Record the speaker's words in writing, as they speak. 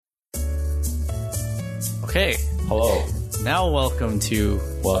Okay. Hello. Now welcome to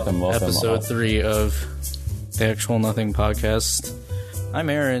Welcome. episode 3 of the Actual Nothing podcast. I'm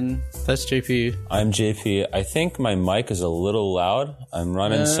Aaron. That's JP. I'm JP. I think my mic is a little loud. I'm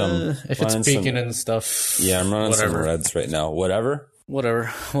running some... If it's speaking and stuff. Yeah, I'm running some reds right now. Whatever.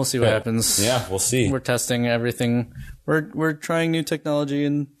 We'll see what happens. Yeah, we'll see. We're testing everything. We're trying new technology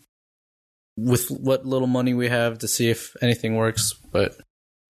and with what little money we have to see if anything works, but...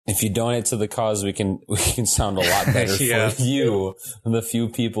 If you donate to the cause, we can sound a lot better Yeah. for you and the few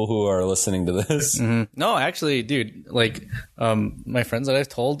people who are listening to this. Mm-hmm. No, actually, dude, like, my friends that I've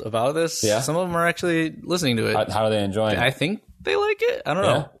told about this, some of them are actually listening to it. How are they enjoying it? I think they like it. I don't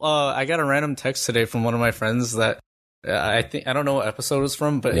know. I got a random text today from one of my friends that I don't know what episode it was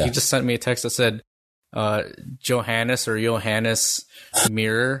from, but he just sent me a text that said, Johannes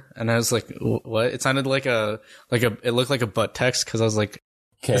mirror. And I was like, what? It sounded like it looked like a butt text. Cause I was like,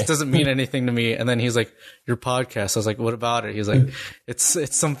 this doesn't mean anything to me. And then he's like, your podcast. I was like, what about it? He's like,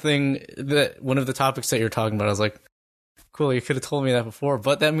 it's something that one of the topics that you're talking about. I was like, cool. You could have told me that before,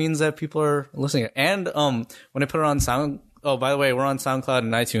 but that means that people are listening. And, when I put it on oh, by the way, we're on SoundCloud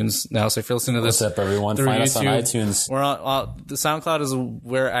and iTunes now. So if you're listening to this, what's up, everyone? Find us on iTunes. We're on the SoundCloud is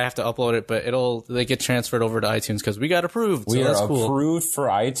where I have to upload it, but they get transferred over to iTunes because we got approved. We are cool. approved for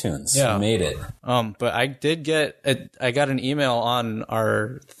iTunes. Yeah, we made it. But I did I got an email on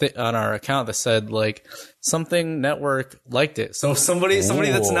our account that said like something network liked it. So somebody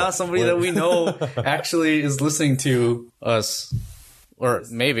that's not somebody that we know actually is listening to us. Or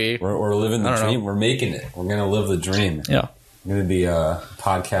maybe. We're living the dream. We're making it. We're going to live the dream. Yeah. We're going to be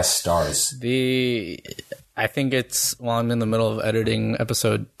podcast stars. I think I'm in the middle of editing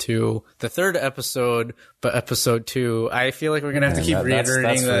episode 2. The third episode, but episode 2, I feel like we're going to have to keep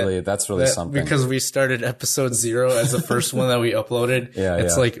reiterating that's really something. Because we started episode 0 as the first one that we uploaded.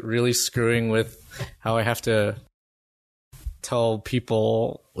 It's like really screwing with how I have to tell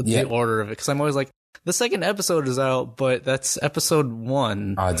people the order of it. Because I'm always like, the second episode is out, but that's episode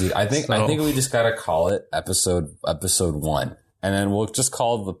 1. Oh, dude, I think we just gotta call it episode 1, and then we'll just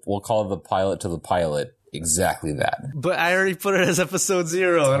call the pilot to the pilot exactly that. But I already put it as episode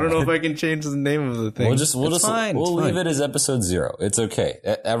 0. I don't know if I can change the name of the thing. We'll leave it as episode 0. It's okay.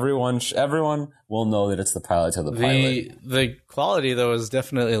 Everyone will know that it's the pilot to the pilot. The quality though is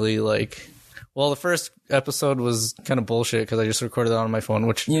definitely like. Well, the first episode was kind of bullshit because I just recorded it on my phone,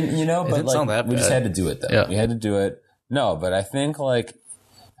 which but didn't sound that bad. We just had to do it though. Yeah. We had to do it. No, but I think like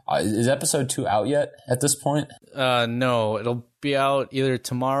is episode 2 out yet at this point? No, it'll be out either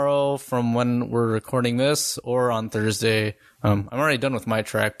tomorrow from when we're recording this or on Thursday. I'm already done with my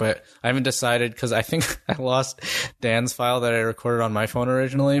track, but I haven't decided because I think I lost Dan's file that I recorded on my phone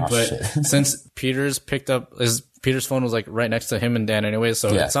originally. Since Peter's Peter's phone was like right next to him and Dan anyway, so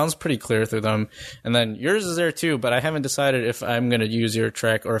it sounds pretty clear through them. And then yours is there too, but I haven't decided if I'm going to use your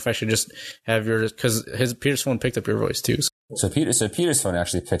track or if I should just have yours because Peter's phone picked up your voice too. So Peter's phone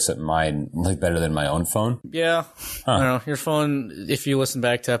actually picks up mine like better than my own phone. Yeah, I don't know. Your phone, if you listen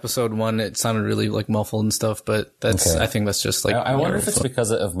back to episode 1, it sounded really like muffled and stuff. But I think that's just like. I wonder if it's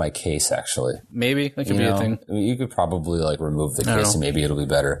because of my case. Actually, maybe that could be a thing. You could probably like remove the case and maybe it'll be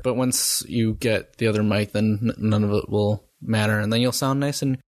better. But once you get the other mic, then none of it will matter, and then you'll sound nice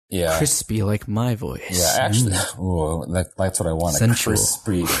and. Yeah. Crispy like my voice. Yeah, actually, that's what I want. Sensual.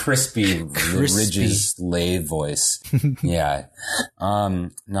 A crispy ridges lathe voice. Yeah. No,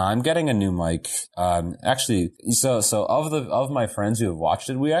 I'm getting a new mic. Actually, so of my friends who have watched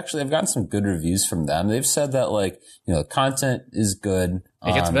it, I've gotten some good reviews from them. They've said that like, the content is good.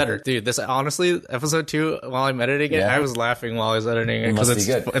 It gets better, dude. This honestly, episode 2, while I'm editing it, I was laughing while I was editing it because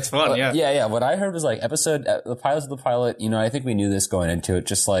it's fun. Yeah. What I heard was like the pilot of the pilot. I think we knew this going into it.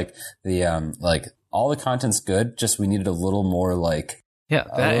 Just like the like all the content's good. Just we needed a little more like. Yeah,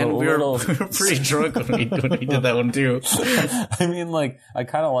 and we were pretty drunk when we did that one too. I mean, like I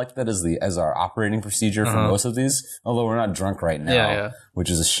kind of like that as our operating procedure for most of these. Although we're not drunk right now,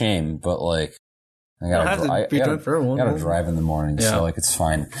 which is a shame. But like. I gotta drive in the morning, so like it's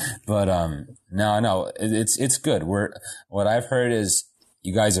fine. But no, it's good. What I've heard is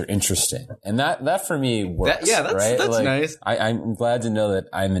you guys are interesting, and that for me works. That's like, nice. I'm glad to know that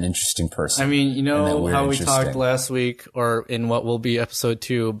I'm an interesting person. I mean, how we talked last week, or in what will be episode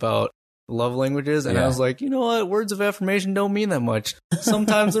 2 about love languages, and I was like, you know what, words of affirmation don't mean that much.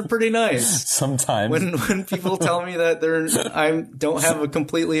 Sometimes they're pretty nice. Sometimes when people tell me that I don't have a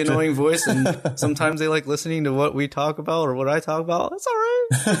completely annoying voice, and sometimes they like listening to what we talk about or what I talk about, that's all right.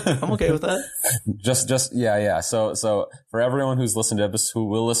 I'm okay with that. Yeah. So for everyone who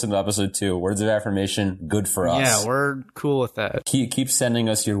will listen to episode 2, words of affirmation, good for us. Yeah, we're cool with that. Keep sending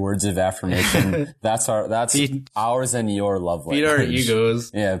us your words of affirmation. That's ours and your love language. Feed our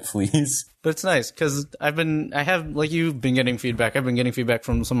egos. Yeah, please. But it's nice because you've been getting feedback. I've been getting feedback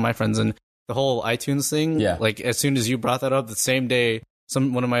from some of my friends, and the whole iTunes thing. Yeah. Like as soon as you brought that up, the same day,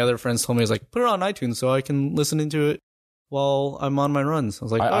 one of my other friends told me, put it on iTunes so I can listen into it while I'm on my runs. I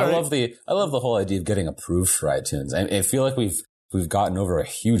was like, I love the whole idea of getting approved for iTunes. I feel like we've gotten over a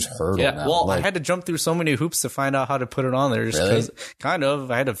huge hurdle now. Well, I had to jump through so many hoops to find out how to put it on there. Just because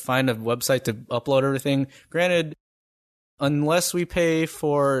I had to find a website to upload everything. Granted, unless we pay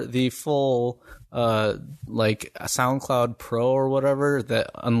for the full SoundCloud Pro or whatever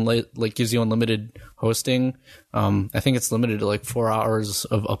that gives you unlimited hosting, I think it's limited to 4 hours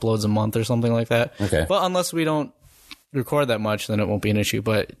of uploads a month or something like that. Okay. But unless we don't record that much, then it won't be an issue.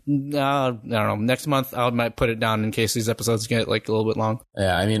 But I don't know. Next month I might put it down in case these episodes get a little bit long.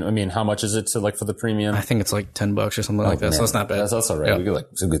 Yeah, I mean, how much is it for the premium? I think it's $10 or something like that. Man. So it's not bad. That's all right. Yeah.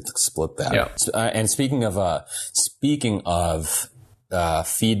 We could split that. Yeah. And speaking of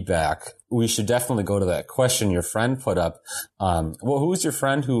feedback, we should definitely go to that question your friend put up. Who was your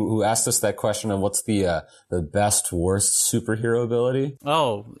friend who asked us that question of what's the best worst superhero ability?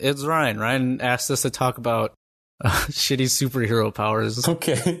 Oh, it's Ryan. Ryan asked us to talk about shitty superhero powers.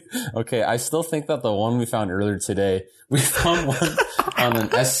 Okay. I still think that the one we found earlier today, we found one on an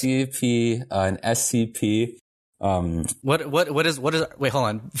SCP. What is? Wait, hold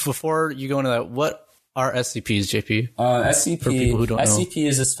on. Before you go into that, what are SCPs, JP? SCP. For people who don't know. SCP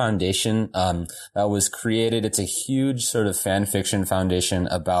is this foundation that was created. It's a huge sort of fan fiction foundation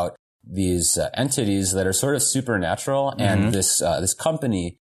about these entities that are sort of supernatural, and this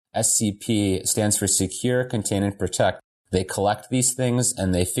company. SCP stands for Secure, Contain, and Protect. They collect these things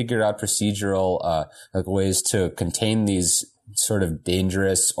and they figure out procedural ways to contain these sort of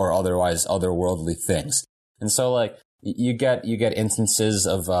dangerous or otherwise otherworldly things. And so you get instances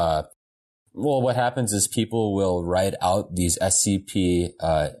of what happens is people will write out these SCP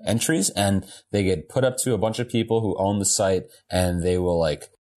entries and they get put up to a bunch of people who own the site, and they will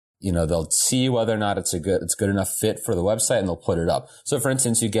they'll see whether or not it's good enough fit for the website, and they'll put it up. So for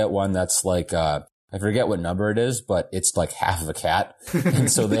instance, you get one that's I forget what number it is, but it's half of a cat.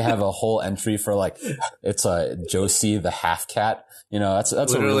 And so they have a whole entry for it's Josie the half cat. That's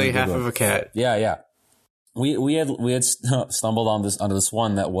literally a really half of a cat. Yeah. We had stumbled onto this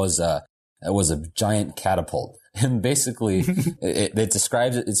one that was a giant catapult. And basically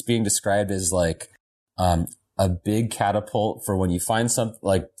it's being described as a big catapult for when you find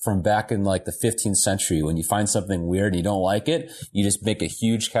something from back in the 15th century, when you find something weird and you don't like it, you just make a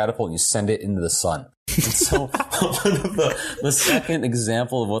huge catapult and you send it into the sun. And so one of the second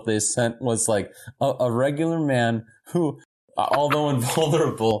example of what they sent was a regular man who, although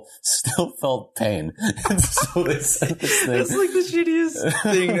invulnerable, still felt pain. And so they sent this thing. That's the shittiest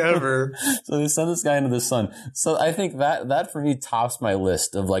thing ever. So they sent this guy into the sun. So I think that for me tops my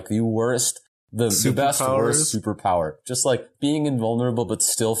list of the worst. The best worst superpower, just being invulnerable but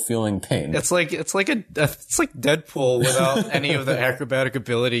still feeling pain. It's like Deadpool without any of the acrobatic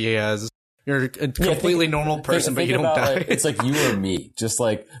ability he has. You're a completely normal person, but you don't die. It's you or me, just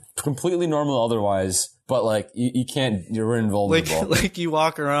completely normal otherwise, but you can't. You're invulnerable. You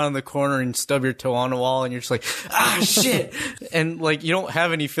walk around the corner and stub your toe on the wall, and you're just shit, and you don't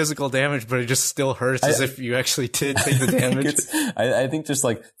have any physical damage, but it just still hurts as if you actually did take the damage. I think just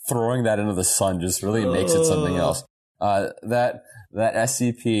throwing that into the sun just really makes it something else. That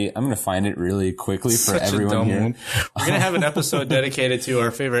SCP, I'm going to find it really quickly for everyone here. We're going to have an episode dedicated to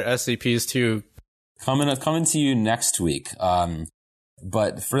our favorite SCPs too. Coming to you next week.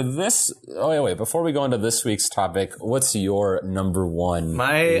 But for this, wait, before we go into this week's topic, what's your number one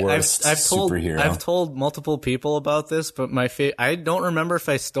worst superhero? I've told multiple people about this, but I don't remember if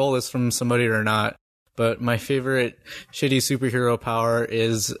I stole this from somebody or not. But my favorite shitty superhero power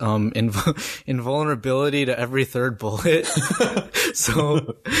is invulnerability to every third bullet.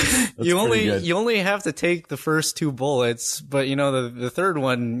 So you only have to take the first 2 bullets, but the third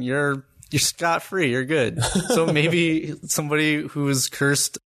one you're scot-free, you're good. So maybe somebody who's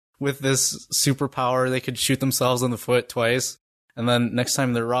cursed with this superpower, they could shoot themselves in the foot twice. And then next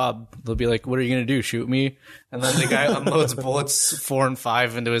time they're robbed, they'll be like, what are you going to do? Shoot me? And then the guy unloads bullets 4 and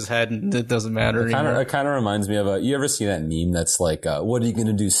 5 into his head, and it doesn't matter anymore. It kind of reminds me of you ever see that meme that's what are you going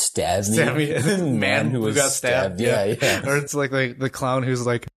to do? Stab me? Man who got stabbed. Yeah. Or it's the clown who's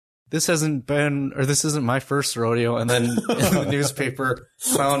this isn't my first rodeo. And then in the newspaper,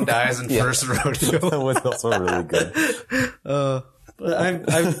 clown dies in first rodeo. That was also really good.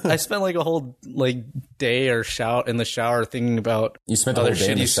 I spent like a whole like day or in the shower thinking about you spent a whole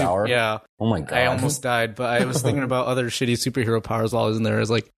day in the shower. Yeah. Oh my god. I almost died, but I was thinking about other shitty superhero powers while I was in there. It's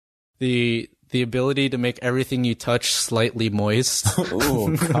like the ability to make everything you touch slightly moist.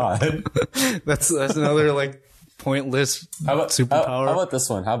 Oh god. That's another like pointless superpower. How about this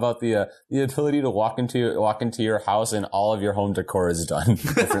one? How about the ability to walk into your house and all of your home decor is done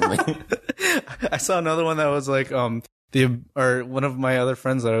differently? I saw another one that was like one of my other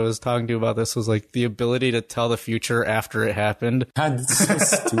friends that I was talking to about this was like the ability to tell the future after it happened. God, that's so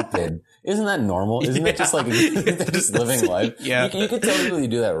stupid. Isn't that normal? Isn't it just like just living life? Yeah, you could totally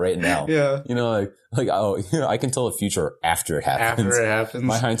do that right now. Yeah, I can tell the future after it happens. After it happens,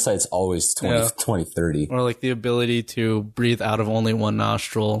 my hindsight's always 20/30. Or like the ability to breathe out of only one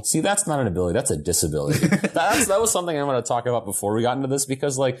nostril. See, that's not an ability. That's a disability. that was something I want to talk about before we got into this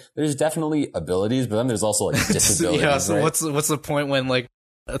because like there's definitely abilities, but then there's also like disabilities. Yeah. So right? what's the point when like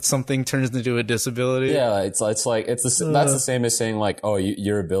something turns into a disability? Yeah, that's the same as saying like, oh,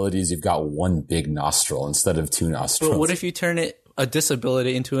 your abilities, you've got one big nostril instead of two nostrils. But what if you turn a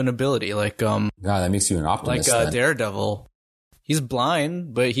disability into an ability? Like God, that makes you an optimist. Like Daredevil. He's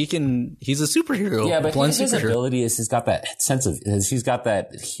blind, but he's a superhero. Yeah, but his ability is he's got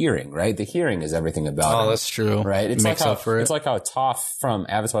that hearing, right? The hearing is everything about him. Oh, that's true. Right? It's like how Toph from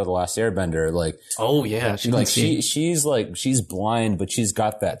Avatar: The Last Airbender, like, oh yeah, she's blind, but she's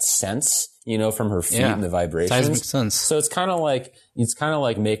got that sense, from her feet and the vibrations. Seismic sense. So it's kind of like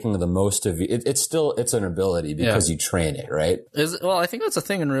making the most of it. It's an ability because you train it, right? Well, I think that's a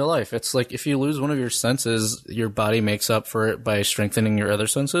thing in real life. It's like if you lose one of your senses, your body makes up for it by strengthening your other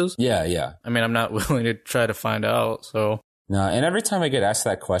senses. Yeah, yeah. I mean, I'm not willing to try to find out, so. No, and every time I get asked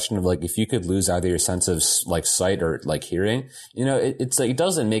that question of like if you could lose either your sense of like sight or like hearing, it's like it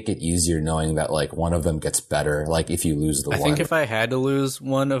doesn't make it easier knowing that like one of them gets better. Like if you lose the one. I think if I had to lose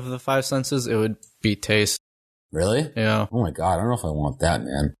one of the five senses, it would be taste. Really? Yeah. Oh my god, I don't know if I want that,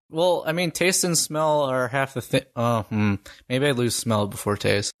 man. Well, I mean, taste and smell are half the thing. Maybe I'd lose smell before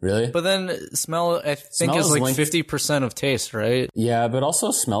taste. Really? But then smell, I think, is like 50% of taste, right? Yeah, but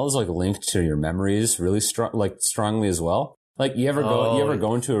also smell is like linked to your memories really strongly as well. Like you ever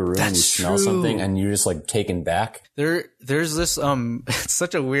go into a room and you smell something and you're just like taken back? There's this it's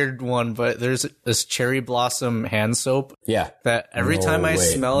such a weird one, but there's this cherry blossom hand soap. Yeah. That every time I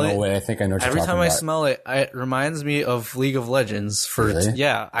smell it, no way, I think I know what you're every talking time about. I smell it, it reminds me of League of Legends. Really?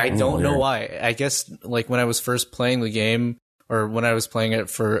 Yeah, I don't know why. I guess like when I was first playing the game, or when I was playing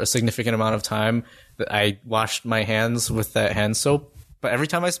it for a significant amount of time, I washed my hands with that hand soap. But every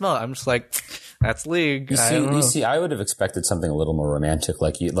time I smell it, I'm just like, that's League. You see, I would have expected something a little more romantic,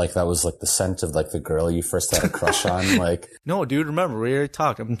 like that was like the scent of like the girl you first had a crush on. Like, no, dude, remember we already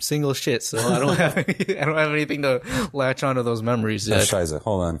talked. I'm single shit, so I don't have anything to latch onto those memories yet. Scheiße.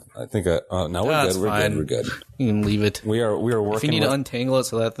 Hold on, I think no, we're good. We're good. You can leave it. We are working. If you need to untangle it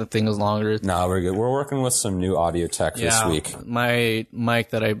so that the thing is longer. No, we're good. We're working with some new audio tech this week. My mic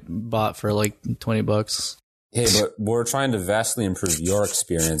that I bought for like $20. Hey, but we're trying to vastly improve your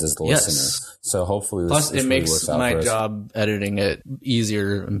experience as the listener. So hopefully this it makes my job editing it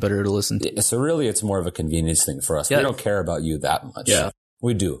easier and better to listen to. So really it's more of a convenience thing for us. Yeah. We don't care about you that much. Yeah.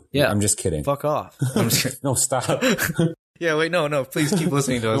 We do. Yeah. I'm just kidding. Fuck off. I'm just kidding. No, stop. Yeah, wait, no, please keep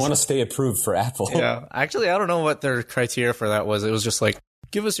listening to us. We want to stay approved for Apple. Yeah. Actually, I don't know what their criteria for that was. It was just like,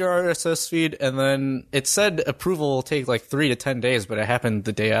 give us your RSS feed, and then it said approval will take like 3 to 10 days, but it happened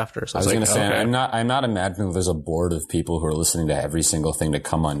the day after. So I was going to say, okay. I'm not imagining there's a board of people who are listening to every single thing to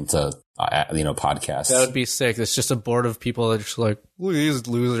come on to podcasts. That would be sick. It's just a board of people that are just like, look at these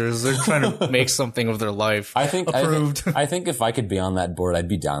losers. They're trying to make something of their life. I think if I could be on that board, I'd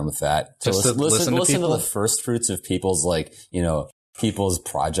be down with that. Just to listen to the first fruits of people's people's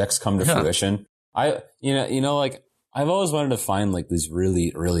projects come to fruition. I've always wanted to find like these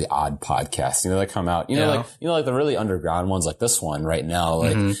really, really odd podcasts, that come out, like the really underground ones like this one right now,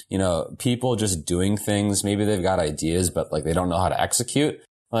 like, people just doing things. Maybe they've got ideas, but like they don't know how to execute.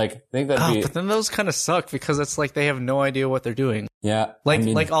 Like, I think that'd be. But then those kind of suck because it's like they have no idea what they're doing. Yeah.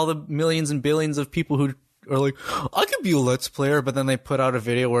 Like all the millions and billions of people who are like, I could be a Let's Player, but then they put out a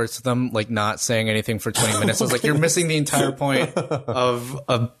video where it's them like not saying anything for 20 minutes. It's like you're missing the entire point of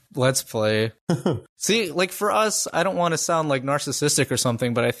a Let's Play. See, like for us, I don't want to sound like narcissistic or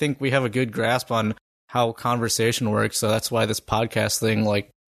something, but I think we have a good grasp on how conversation works. So that's why this podcast thing,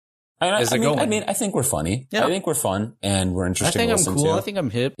 I think we're funny. Yeah. I think we're fun and we're interesting to listen to. I think I'm cool. I think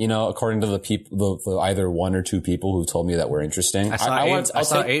I'm hip. According to the people, the either one or two people who told me that we're interesting. I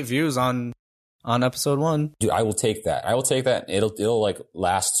saw 8 views on episode 1. Dude, I will take that. It'll like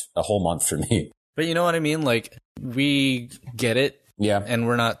last a whole month for me. But you know what I mean? Like, we get it. Yeah. And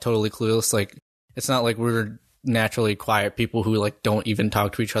we're not totally clueless. Like, it's not like we're naturally quiet people who like don't even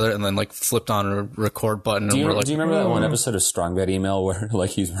talk to each other and then like flipped on a record button. Do you like, remember that one episode of Strong Bad Email where like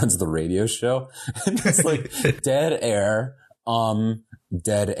he runs the radio show and it's like dead air,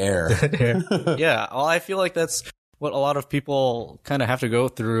 dead air. Yeah. Well, I feel like that's what a lot of people kind of have to go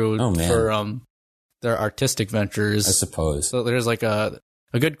through for their artistic ventures, I suppose. So there's like a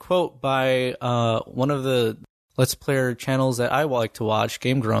good quote by one of the Let's Player channels that I like to watch,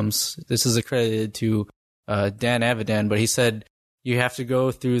 Game Grumps. This is accredited to Dan Avidan, but he said you have to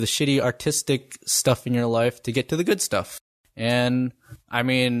go through the shitty artistic stuff in your life to get to the good stuff. And I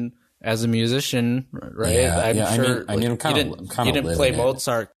mean, as a musician, right? Yeah, I'm sure. I mean, you didn't play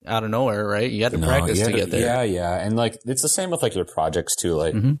Mozart out of nowhere, right? You had to practice to get there. Yeah. And like, it's the same with like your projects too.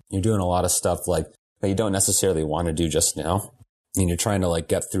 Like you're doing a lot of stuff like that you don't necessarily want to do just now. And you're trying to like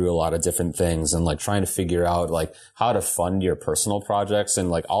get through a lot of different things and like trying to figure out like how to fund your personal projects and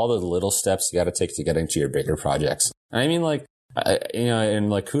like all the little steps you got to take to get into your bigger projects. And I mean, like, and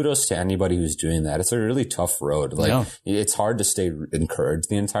like kudos to anybody who's doing that. It's a really tough road. Like it's hard to stay encouraged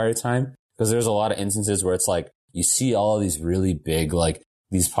the entire time because there's a lot of instances where it's like you see all of these really big, like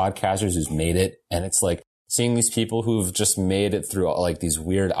these podcasters who's made it. And it's like seeing these people who've just made it through like these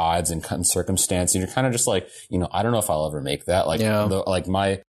weird odds and circumstance. And you're kind of just like, I don't know if I'll ever make that. Like, like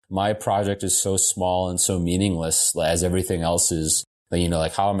my project is so small and so meaningless as everything else is.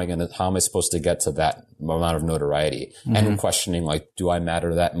 Like how am I supposed to get to that amount of notoriety? And I'm questioning, like, do I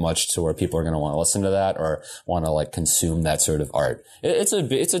matter that much to where people are going to want to listen to that or want to like consume that sort of art?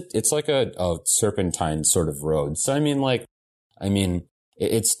 It's like a serpentine sort of road. So,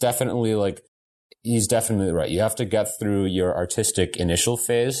 it's definitely like, he's definitely right. You have to get through your artistic initial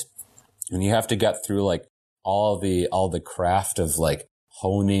phase and you have to get through like all the craft of like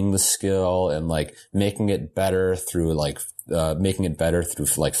honing the skill and like making it better through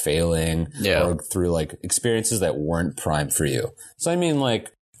failing or through like experiences that weren't primed for you. So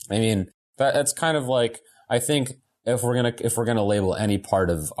that's kind of like, I think if we're going to label any part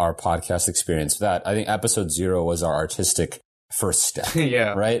of our podcast experience that, I think episode 0 was our artistic first step.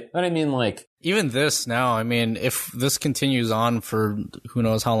 Yeah. Right. But I mean, like, even this now, I mean, if this continues on for who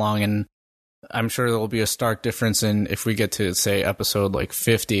knows how long, and I'm sure there will be a stark difference in if we get to say episode like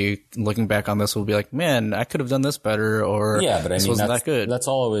 50, looking back on this, we'll be like, man, I could have done this better, or but this wasn't that good. That's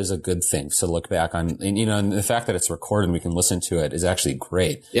always a good thing to look back on. And, and the fact that it's recorded and we can listen to it is actually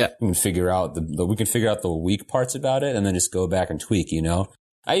great. Yeah. We can figure out the weak parts about it and then just go back and tweak,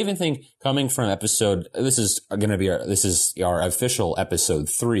 I even think coming from this is our official episode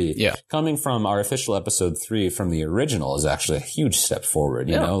 3. Yeah. Coming from our official episode 3 from the original is actually a huge step forward,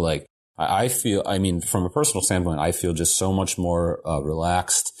 you know, like I feel, from a personal standpoint, I feel just so much more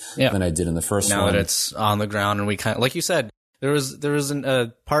relaxed than I did in the first one. Now that it's on the ground and we kind of, like you said, there was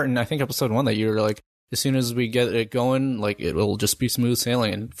a part in, I think, episode 1 that you were like, as soon as we get it going, like it will just be smooth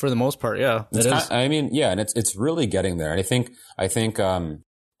sailing. And for the most part, and it's really getting there. And I think,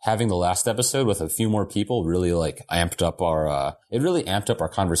 having the last episode with a few more people really like amped up our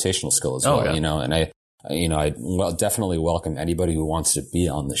conversational skill as well, and I definitely welcome anybody who wants to be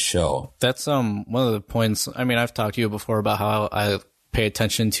on the show. That's one of the points. I mean, I've talked to you before about how I pay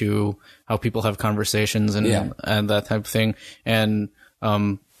attention to how people have conversations and that type of thing. And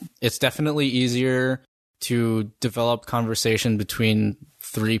it's definitely easier to develop conversation between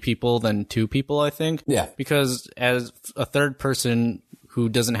 3 people than 2 people, I think. Yeah. Because as a third person who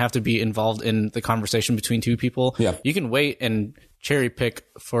doesn't have to be involved in the conversation between 2 people, you can wait and cherry pick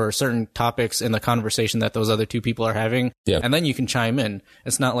for certain topics in the conversation that those other 2 people are having. Yeah. And then you can chime in.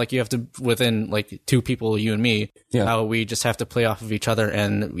 It's not like you have to, within like 2 people, you and me, how we just have to play off of each other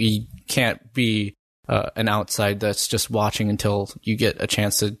and we can't be an outside that's just watching until you get a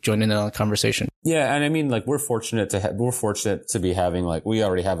chance to join in on a conversation. Yeah. And I mean, like, we're fortunate to be having, like, we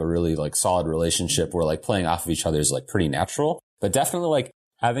already have a really like solid relationship where like playing off of each other is like pretty natural, but definitely like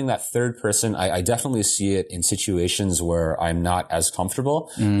having that third person, I definitely see it in situations where I'm not as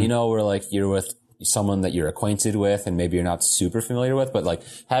comfortable, where like you're with someone that you're acquainted with and maybe you're not super familiar with, but like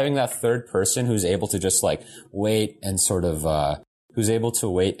having that third person who's able to just like wait and sort of, who's able to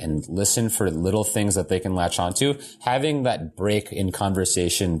wait and listen for little things that they can latch onto. Having that break in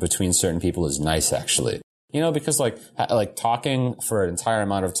conversation between certain people is nice, actually. Because like talking for an entire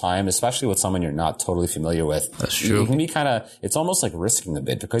amount of time, especially with someone you're not totally familiar with. That's true. You can be it's almost like risking a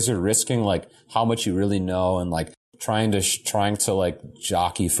bit because you're risking like how much you really know and like trying to like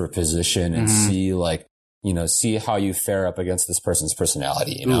jockey for position and see like, see how you fare up against this person's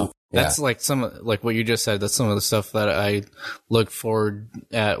personality, That's like like what you just said. That's some of the stuff that I look forward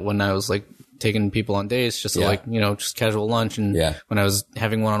at when I was like taking people on dates, just to like, you know, just casual lunch. And when I was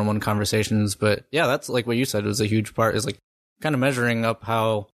having one-on-one conversations, but yeah, that's like what you said was a huge part, is like kind of measuring up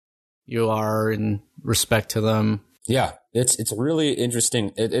how you are in respect to them. Yeah, it's really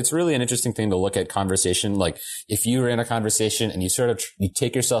interesting. It's really an interesting thing to look at conversation. Like if you were in a conversation and you sort of you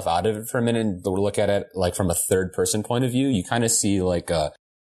take yourself out of it for a minute and look at it like from a third person point of view, you kind of see like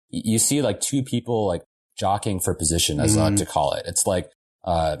you see like two people like jockeying for position, as I like to call it. It's like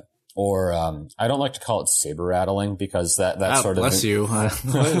or I don't like to call it saber rattling, because that sort of bless you.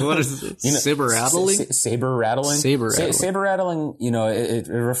 What is it? You know, saber rattling? Saber rattling. Saber rattling. You know, it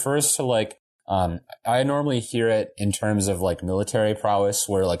refers to like. I normally hear it in terms of like military prowess,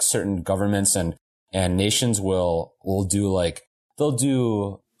 where like certain governments and nations will do like, they'll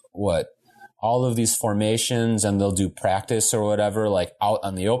do all of these formations, and they'll do practice or whatever, like out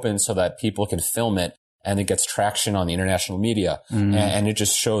on the open, so that people can film it and it gets traction on the international media. And it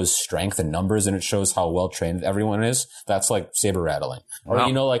just shows strength in numbers, and it shows how well trained everyone is. That's like saber rattling. Or,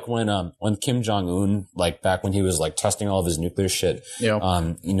 you know, like when Kim Jong-un, like back when he was like testing all of his nuclear shit, you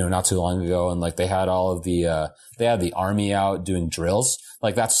know, not too long ago, and like they had all of they had the army out doing drills.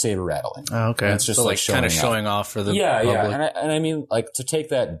 Like that's saber rattling. Oh, okay. And it's just so like kind of showing off for the public. Yeah. And I mean, like to take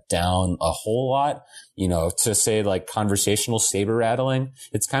that down a whole lot, you know, to say like conversational saber rattling,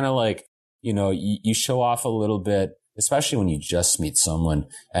 it's kind of like, you know, you show off a little bit, especially when you just meet someone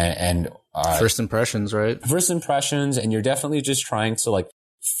and first impressions, right? First impressions. And you're definitely just trying to like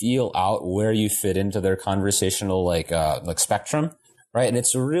feel out where you fit into their conversational, like spectrum. Right. And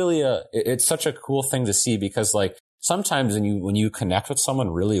it's really it's such a cool thing to see, because like sometimes when you connect with someone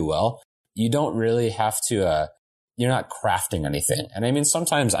really well, you don't really have to, you're not crafting anything. And I mean,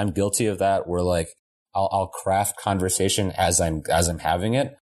 sometimes I'm guilty of that, where like I'll craft conversation as I'm having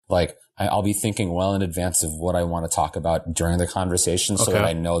it. Like I'll be thinking well in advance of what I want to talk about during the conversation, so that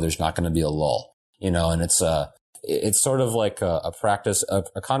I know there's not going to be a lull, you know, and it's sort of like a practice,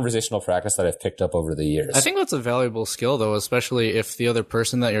 a conversational practice that I've picked up over the years. I think that's a valuable skill, though, especially if the other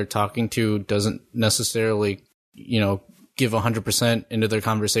person that you're talking to doesn't necessarily, you know, give 100% into their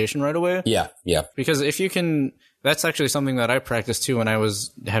conversation right away. Yeah. Yeah. Because if you can, that's actually something that I practiced too when I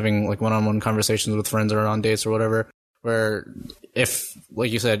was having like one-on-one conversations with friends or on dates or whatever, where if,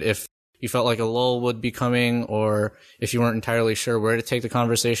 like you said, if you felt like a lull would be coming, or if you weren't entirely sure where to take the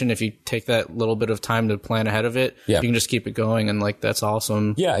conversation, if you take that little bit of time to plan ahead of it, you can just keep it going. And like, that's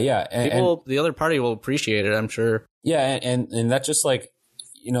awesome. Yeah. Yeah. And the other party will appreciate it, I'm sure. Yeah. And that's just like,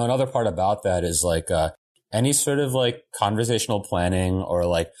 you know, another part about that is like, any sort of like conversational planning, or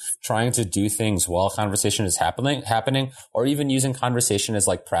like trying to do things while conversation is happening, or even using conversation as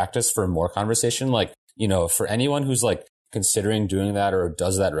like practice for more conversation. Like, you know, for anyone who's like considering doing that or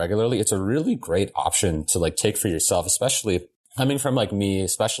does that regularly, it's a really great option to like take for yourself, especially coming from like me,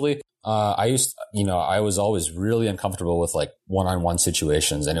 especially. I was always really uncomfortable with like one-on-one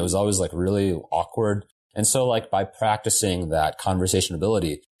situations, and it was always like really awkward. And so like by practicing that conversation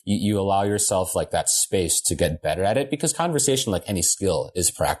ability, you allow yourself like that space to get better at it, because conversation, like any skill,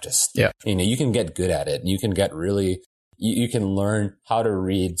 is practiced. Yeah. You know, you can get good at it. You can get really, you can learn how to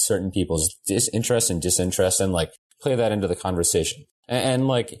read certain people's interest and disinterest, and like play that into the conversation. And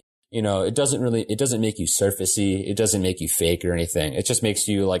like, you know, it doesn't make you surfacey. It doesn't make you fake or anything. It just makes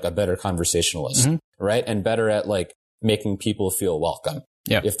you like a better conversationalist, right? And better at like making people feel welcome.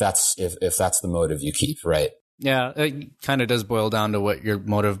 Yeah. If that's the motive you keep, right? Yeah, it kind of does boil down to what your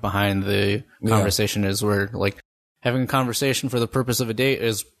motive behind the conversation is, where like having a conversation for the purpose of a date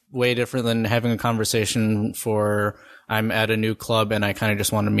is way different than having a conversation for I'm at a new club and I kind of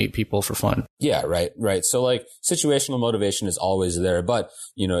just want to meet people for fun. Yeah, right. So like situational motivation is always there, but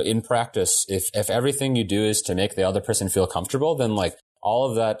you know, in practice, if everything you do is to make the other person feel comfortable, then like all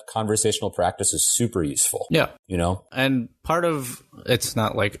of that conversational practice is super useful. Yeah. You know? And part of it's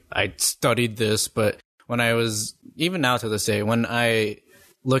not like I studied this, but when I was, even now to this day, when I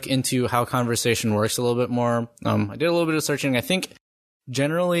look into how conversation works a little bit more, I did a little bit of searching. I think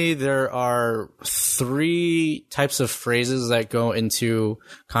generally there are 3 types of phrases that go into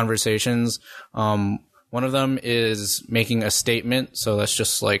conversations. One of them is making a statement. So that's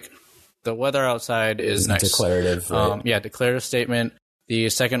just like the weather outside is nice. Declarative. Right? Declarative statement. The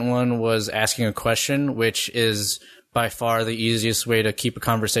second one was asking a question, which is by far the easiest way to keep a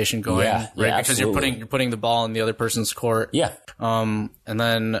conversation going, right? Because you're putting the ball in the other person's court. Yeah. And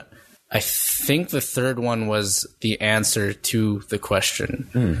then I think the third one was the answer to the question.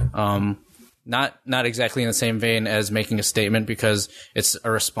 Not exactly in the same vein as making a statement, because it's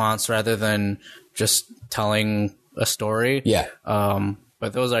a response rather than just telling a story. Yeah.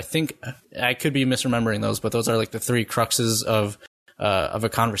 But those, I think, I could be misremembering those, but those are like the 3 cruxes of of a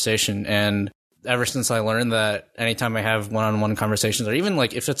conversation. And ever since I learned that anytime I have one-on-one conversations, or even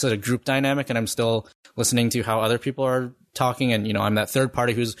like if it's a group dynamic and I'm still listening to how other people are talking, and, you know, I'm that third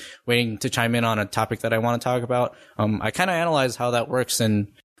party who's waiting to chime in on a topic that I want to talk about, I kind of analyze how that works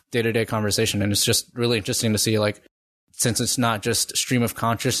in day-to-day conversation. And it's just really interesting to see, like, since it's not just stream of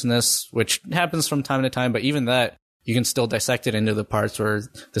consciousness, which happens from time to time, but even that, you can still dissect it into the parts where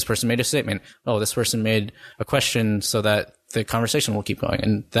this person made a statement. Oh, this person made a question, so that the conversation will keep going.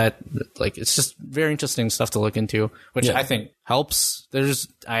 And that, like, it's just very interesting stuff to look into, which I think helps.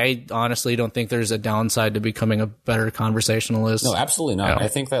 I honestly don't think there's a downside to becoming a better conversationalist. No, absolutely not. You know? I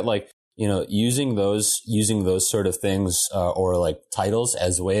think that, like, you know, using those sort of things, or like titles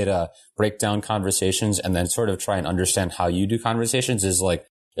as a way to break down conversations and then sort of try and understand how you do conversations is like,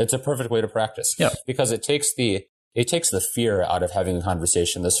 it's a perfect way to practice. Yeah. Because it takes the fear out of having a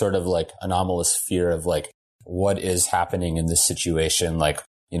conversation, the sort of like anomalous fear of like, what is happening in this situation? Like,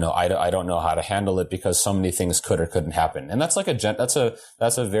 you know, I don't know how to handle it because so many things could or couldn't happen. And that's like that's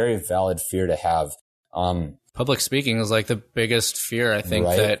a very valid fear to have. Public speaking is like the biggest fear, I think,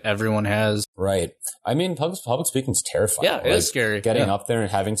 that everyone has. Right. I mean, public speaking is terrifying. Yeah, it is scary. Getting up there and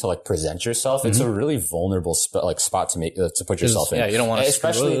having to like present yourself. Mm-hmm. It's a really vulnerable spot to put yourself in. Yeah, you don't want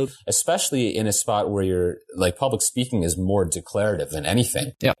to especially in a spot where you're like, public speaking is more declarative than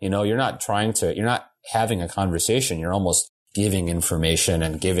anything. Yeah. You know, you're not having a conversation. You're almost giving information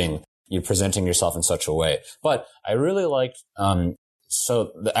and you're presenting yourself in such a way. But I really like, those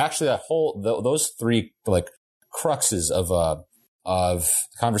three like cruxes of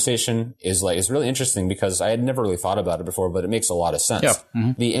conversation is really interesting, because I had never really thought about it before, but it makes a lot of sense. Yeah.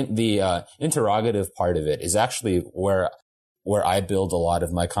 Mm-hmm. The interrogative part of it is actually where I build a lot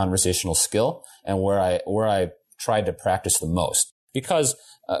of my conversational skill, and where I try to practice the most, because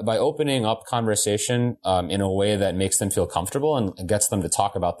by opening up conversation in a way that makes them feel comfortable and gets them to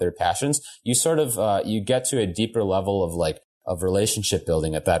talk about their passions, you sort of you get to a deeper level of relationship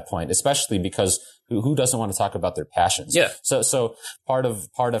building at that point, especially because who doesn't want to talk about their passions? Yeah. So part of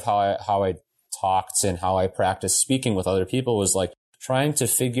how I talked and how I practiced speaking with other people was like trying to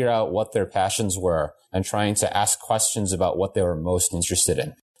figure out what their passions were and trying to ask questions about what they were most interested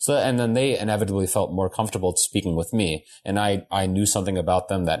in. So, and then they inevitably felt more comfortable speaking with me, and I knew something about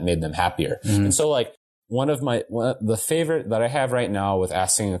them that made them happier. Mm-hmm. And so, like, the favorite that I have right now with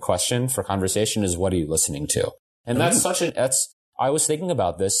asking a question for conversation is, what are you listening to? And I was thinking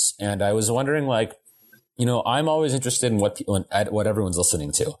about this, and I was wondering, like, you know, I'm always interested in what everyone's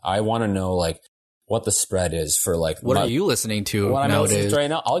listening to. I want to know, like, what the spread is for, like, what are you listening to what nowadays? I'm listening to right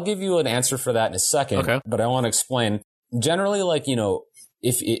now. I'll give you an answer for that in a second. Okay. But I want to explain. Generally, like, you know,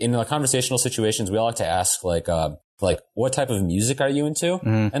 if in the conversational situations, we all like to ask, like, what type of music are you into?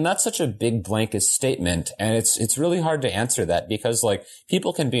 Mm-hmm. And that's such a big blanket statement. And it's really hard to answer that, because like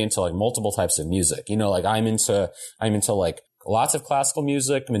people can be into like multiple types of music. You know, like I'm into like lots of classical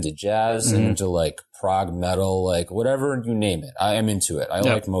music. I'm into jazz. Mm-hmm. I'm into like prog metal, like whatever you name it. I am into it. I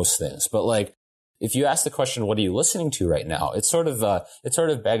like most things. But like, if you ask the question, what are you listening to right now? It sort of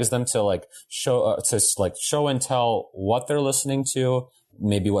begs them to like show and tell what they're listening to,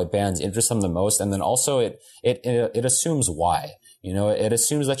 maybe what bands interest them the most. And then also it assumes why, you know, it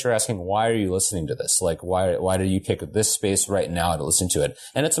assumes that you're asking, why are you listening to this? Like, why did you pick this space right now to listen to it?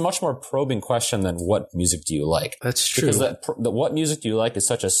 And it's a much more probing question than what music do you like? That's true. Because what music do you like is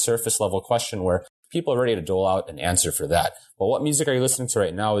such a surface level question where people are ready to dole out an answer for that. But what music are you listening to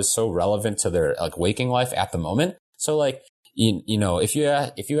right now is so relevant to their like waking life at the moment. So like, you know, if you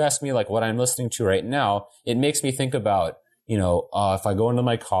ask me like what I'm listening to right now, it makes me think about, you know, if I go into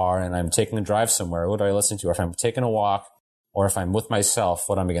my car and I'm taking a drive somewhere, what do I listen to? Or if I'm taking a walk, or if I'm with myself,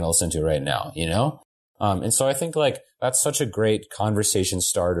 what am I going to listen to right now? You know? And so I think like that's such a great conversation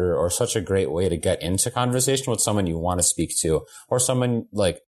starter, or such a great way to get into conversation with someone you want to speak to, or someone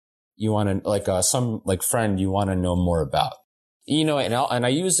like you want to like some like friend you want to know more about. You know, and I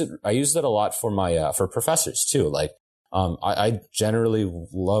used it a lot for my for professors too. Like I generally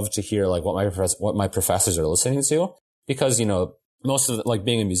love to hear like what my professors are listening to, because you know, most of like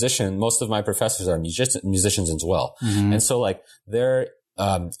being a musician, most of my professors are musicians as well. Mm-hmm. And so like their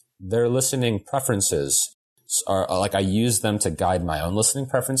listening preferences are like, I use them to guide my own listening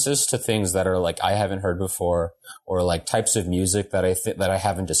preferences to things that are like, I haven't heard before, or like types of music that I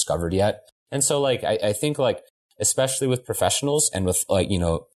haven't discovered yet. And so like, I think like, especially with professionals and with like, you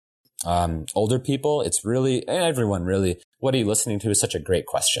know, older people, it's really, and everyone really, what are you listening to is such a great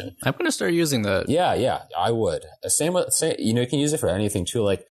question. I'm going to start using that. Yeah, I would. Same, you know, you can use it for anything too.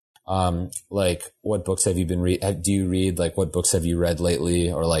 Like what books have you been do you read? Like, what books have you read lately?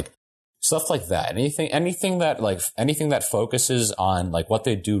 Or like, stuff like that. Anything that focuses on like what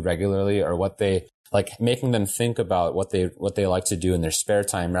they do regularly or what they like, making them think about what they like to do in their spare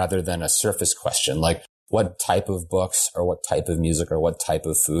time rather than a surface question like what type of books or what type of music or what type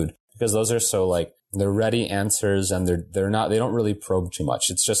of food, because those are so like they're ready answers and they don't really probe too much.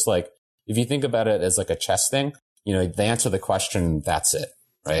 It's just like, if you think about it as like a chess thing, you know, they answer the question, that's it.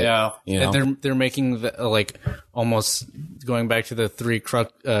 Right. Yeah. You know? And they're making like almost going back to the three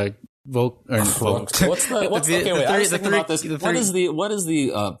crux, What's the what is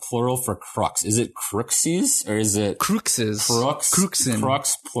the plural for crux? Is it cruxes or is it cruxes?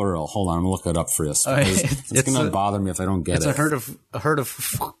 Crux plural. Hold on, I'm gonna look it up for you. It's gonna bother me if I don't get it. It's a herd of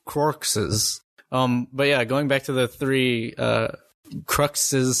cruxes. But yeah, going back to the three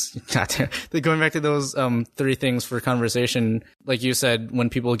cruxes, going back to those three things for conversation, like you said,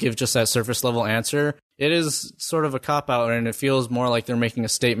 when people give just that surface level answer, it is sort of a cop out, and it feels more like they're making a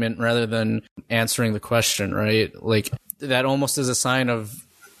statement rather than answering the question, right? Like that almost is a sign of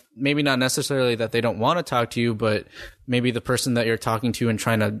maybe not necessarily that they don't want to talk to you, but maybe the person that you're talking to and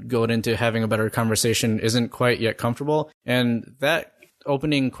trying to go into having a better conversation isn't quite yet comfortable. And that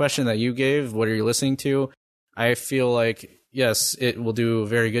opening question that you gave, what are you listening to? I feel like, yes, it will do a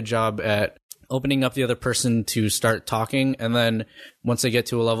very good job at opening up the other person to start talking. And then once they get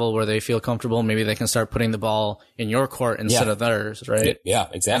to a level where they feel comfortable, maybe they can start putting the ball in your court instead of theirs, right? Yeah,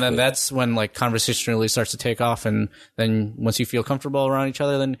 exactly. And then that's when like conversation really starts to take off. And then once you feel comfortable around each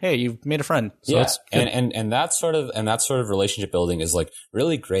other, then hey, you've made a friend. So yeah, and that sort of relationship building is like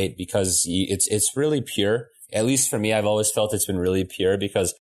really great because it's really pure. At least for me, I've always felt it's been really pure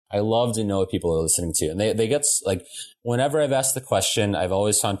because I love to know what people are listening to. And they get like, whenever I've asked the question, I've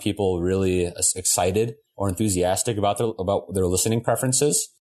always found people really excited or enthusiastic about their listening preferences.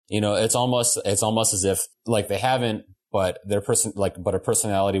 You know, it's almost as if like they haven't, but but a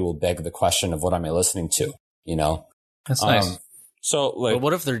personality will beg the question of what am I listening to, you know? That's nice. So like, but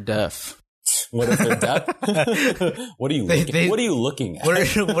what if they're deaf? What if they're deaf? What are you looking at?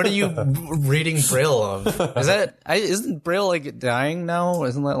 What are you reading Braille of? Isn't Braille like dying now?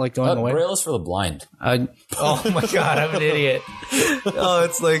 Isn't that like going away? Braille is for the blind. Oh my God, I'm an idiot. Oh,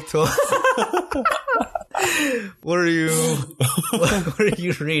 it's like 12. What are you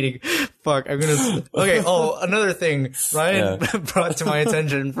reading? Fuck, okay. Oh, another thing Ryan brought to my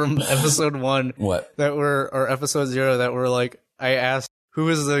attention from episode 1. What? Or episode 0 that were like, I asked, who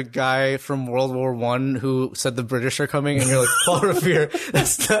is the guy from World War I who said the British are coming? And you're like, Paul Revere.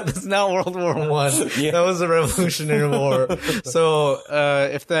 That's not World War I. Yeah. That was the Revolutionary War. So,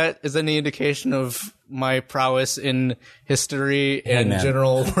 if that is any indication of my prowess in history and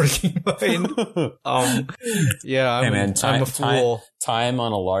general working mind, I'm a fool. Time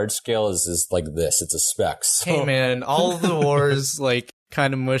on a large scale is like this. It's a speck. So. Hey man, all of the wars, like,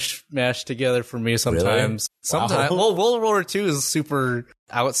 kind of mashed together for me sometimes. Really? Sometimes. Wow. Well, World War II is super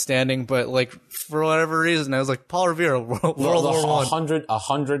outstanding, but like for whatever reason, I was like, Paul Revere, World War I.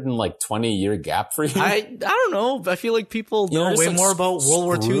 120-year gap for you? I don't know. I feel like people know way more about World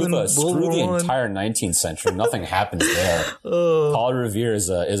War II than World War I. The entire 19th century. Nothing happens there. Paul Revere is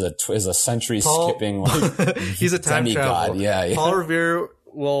a century skipping. Like, he's a time traveler. Yeah. Paul Revere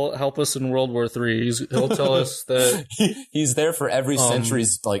will help us in World War III. He'll tell us that he's there for every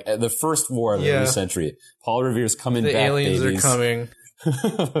century's, like the first war of every century. Paul Revere's coming back. The aliens are coming.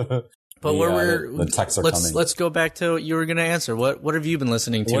 But the texts are coming. Let's go back to what you were going to answer. What have you been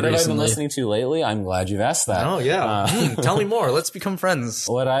listening to recently? What have I been listening to lately? I'm glad you've asked that. Oh, yeah. Tell me more. Let's become friends.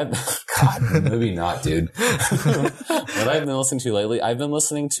 God, maybe not, dude. What I've been listening to lately, I've been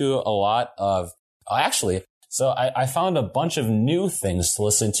listening to a lot of, so I found a bunch of new things to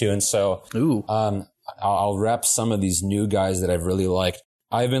listen to. And so, I'll rep some of these new guys that I've really liked.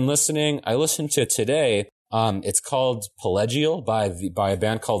 I listened to today, it's called Pelagial by a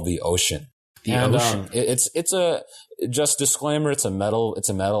band called The Ocean. It's a, just disclaimer, it's a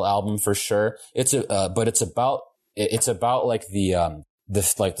metal album for sure. But it's about like the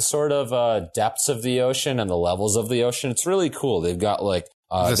sort of, depths of the ocean and the levels of the ocean. It's really cool. They've got like,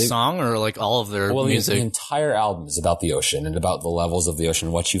 the song or like all of their music? The entire album is about the ocean and about the levels of the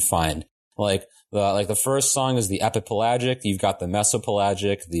ocean, what you find. Like the first song is the epipelagic. You've got the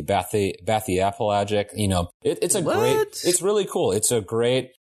mesopelagic, the bathyapelagic. You know, it's really cool. It's a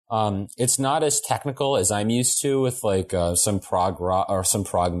great, it's not as technical as I'm used to with like, some prog rock or some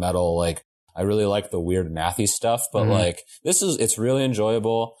prog metal. Like, I really like the weird mathy stuff, but like it's really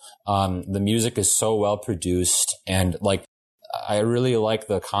enjoyable. The music is so well produced and like, I really like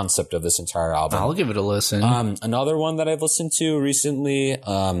the concept of this entire album. I'll give it a listen. Another one that I've listened to recently,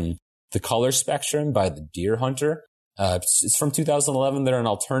 The Color Spectrum by the Deer Hunter. It's from 2011. They're an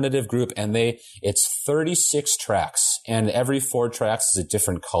alternative group, and it's 36 tracks, and every 4 tracks is a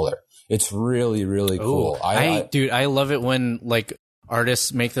different color. It's really, really cool. Dude, I love it when like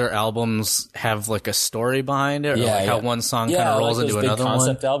artists make their albums have like a story behind it, or like how one song kind of rolls into another one.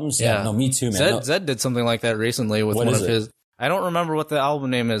 Concept albums. Yeah, no, me too, man. Zed did something like that recently with one of his. I don't remember what the album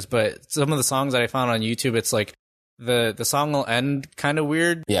name is, but some of the songs that I found on YouTube, it's like the song will end kind of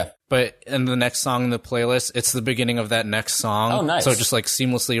weird. Yeah. But in the next song in the playlist, it's the beginning of that next song. Oh, nice. So it just like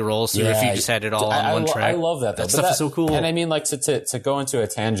seamlessly rolls through if you just had it all on one track. I love that, though. That stuff is so cool. And I mean, like, to go into a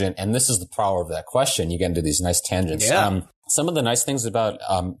tangent, and this is the power of that question, you get into these nice tangents. Yeah. Some of the nice things about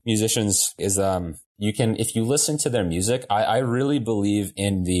musicians is you can, if you listen to their music, I really believe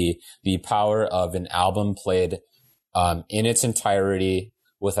in the power of an album played in its entirety,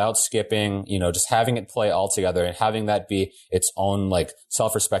 without skipping, just having it play all together and having that be its own like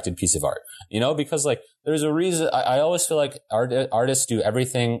self-respected piece of art, because like there's a reason. I always feel like artists do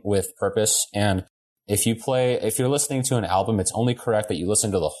everything with purpose. And if you're listening to an album, it's only correct that you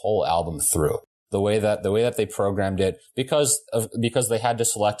listen to the whole album through the way that they programmed it because they had to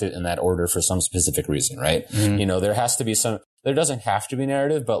select it in that order for some specific reason. Right. Mm-hmm. There doesn't have to be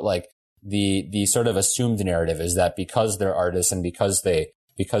narrative, but like the sort of assumed narrative is that because they're artists and because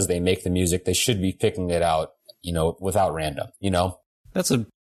they make the music, they should be picking it out, without random, That's a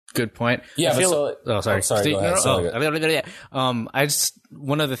good point. Yeah. Sorry. Go ahead.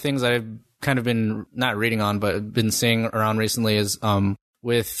 One of the things I've kind of been not reading on, but been seeing around recently is,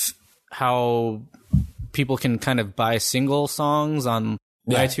 with how people can kind of buy single songs on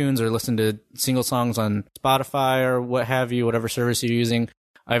iTunes or listen to single songs on Spotify or what have you, whatever service you're using.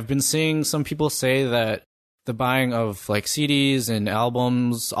 I've been seeing some people say that the buying of like CDs and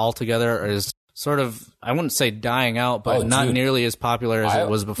albums all together is sort of, I wouldn't say dying out, but not nearly as popular as it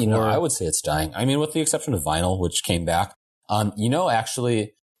was before. I would say it's dying. I mean, with the exception of vinyl, which came back.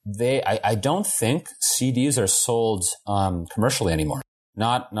 Actually, I don't think CDs are sold commercially anymore.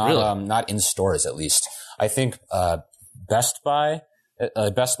 Not in stores, at least. I think Best Buy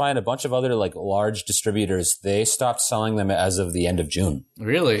and a bunch of other like large distributors, they stopped selling them as of the end of June.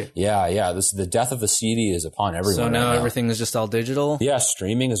 Really? Yeah. The death of the CD is upon everyone. So now everything is just all digital? Yeah,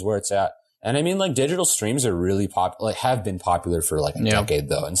 streaming is where it's at. And I mean, like, digital streams are really have been popular for like a decade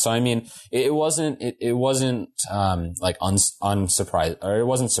though. And so, I mean, it wasn't like unsurprised, or it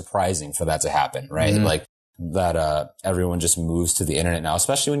wasn't surprising for that to happen, right? Mm-hmm. Like that, everyone just moves to the internet now,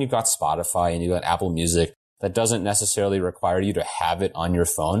 especially when you've got Spotify and you've got Apple Music. That doesn't necessarily require you to have it on your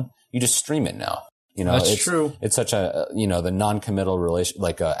phone. You just stream it now. That's true. It's such a, the non-committal relation,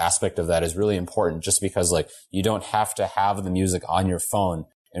 aspect of that is really important, just because like you don't have to have the music on your phone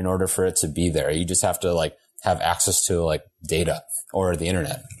in order for it to be there. You just have to like have access to like data or the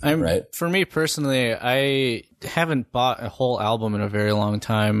internet, right? For me personally, I haven't bought a whole album in a very long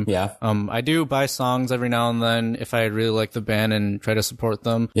time. Yeah. I do buy songs every now and then if I really like the band and try to support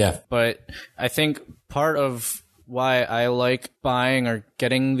them. Yeah. But I think part of why I like buying or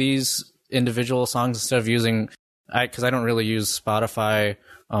getting these individual songs instead of using, because I don't really use Spotify.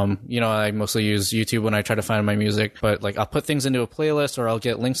 I mostly use YouTube when I try to find my music, but like I'll put things into a playlist or I'll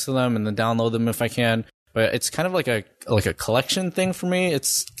get links to them and then download them if I can. But it's kind of like a collection thing for me.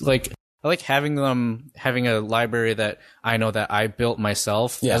 It's like I like having a library that I know that I built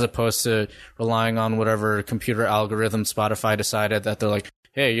myself, as opposed to relying on whatever computer algorithm Spotify decided that they're like,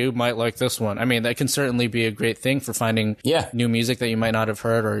 hey, you might like this one. I mean, that can certainly be a great thing for finding new music that you might not have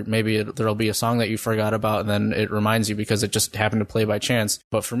heard, or maybe there'll be a song that you forgot about and then it reminds you because it just happened to play by chance.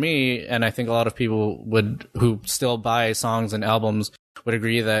 But for me, and I think a lot of people who still buy songs and albums would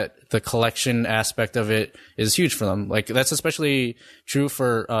agree that the collection aspect of it is huge for them. Like, that's especially true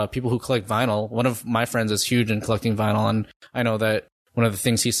for people who collect vinyl. One of my friends is huge in collecting vinyl, and I know that one of the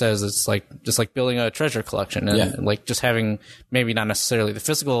things he says is just like building a treasure collection and like just having maybe not necessarily the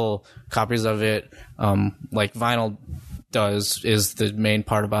physical copies of it, like vinyl does, is the main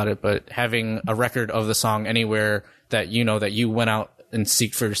part about it, but having a record of the song anywhere that that you went out and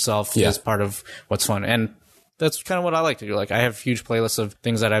seek for yourself is part of what's fun. And that's kind of what I like to do. Like, I have huge playlists of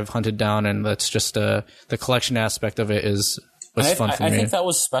things that I've hunted down, and that's just the collection aspect of it is what's fun for me. I think that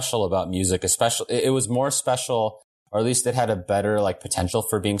was special about music, especially it was more special, or at least it had a better like potential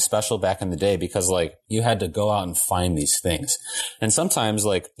for being special back in the day, because like you had to go out and find these things. And sometimes,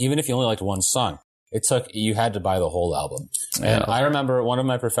 like, even if you only liked one song, you had to buy the whole album. And I remember one of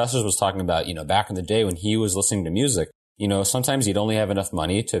my professors was talking about, back in the day when he was listening to music, sometimes you'd only have enough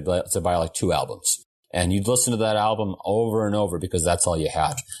money to buy like 2 albums. And you'd listen to that album over and over because that's all you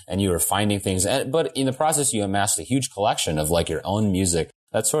had. And you were finding things. But in the process, you amassed a huge collection of like your own music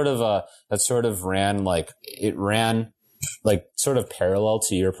that sort of ran like sort of parallel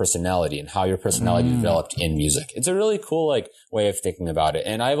to your personality and how your personality developed in music. It's a really cool like way of thinking about it.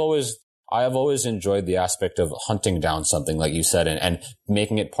 And I have always enjoyed the aspect of hunting down something, like you said, and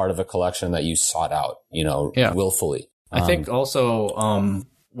making it part of a collection that you sought out, willfully. I think also,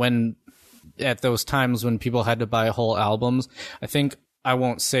 when at those times when people had to buy whole albums, I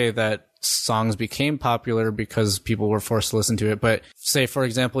won't say that songs became popular because people were forced to listen to it, but say, for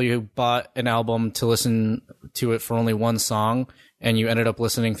example, you bought an album to listen to it for only one song and you ended up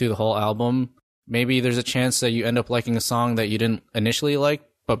listening through the whole album. Maybe there's a chance that you end up liking a song that you didn't initially like,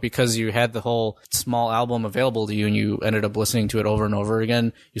 but because you had the whole small album available to you and you ended up listening to it over and over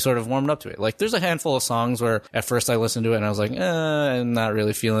again, you sort of warmed up to it. Like, there's a handful of songs where at first I listened to it and I was like, I'm not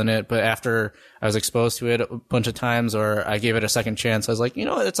really feeling it. But after I was exposed to it a bunch of times, or I gave it a second chance, I was like,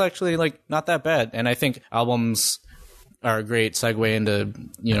 it's actually like not that bad. And I think albums are a great segue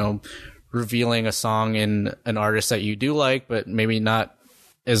into, revealing a song in an artist that you do like, but maybe not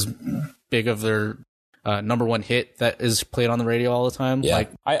as big of their number one hit that is played on the radio all the time. Yeah.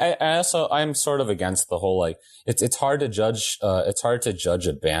 Like, I'm sort of against the whole, like, it's hard to judge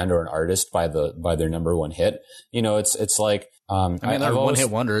a band or an artist by their number one hit. It's like, they're one-hit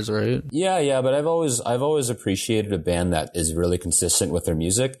wonders, right? Yeah, but I've always appreciated a band that is really consistent with their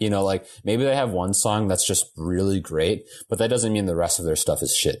music. Like, maybe they have one song that's just really great, but that doesn't mean the rest of their stuff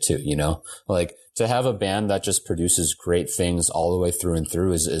is shit too, Like, to have a band that just produces great things all the way through and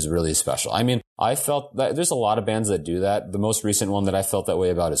through is really special. I mean, I felt that there's a lot of bands that do that. The most recent one that I felt that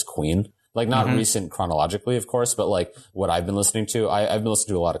way about is Queen. Like, not recent chronologically, of course, but like what I've been listening to. I've been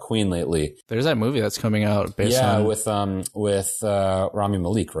listening to a lot of Queen lately. There's that movie that's coming out based on... with Rami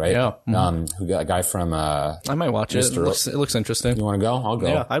Malek, right? Yeah. Who got a guy from I might watch it. It looks interesting. You want to go? I'll go.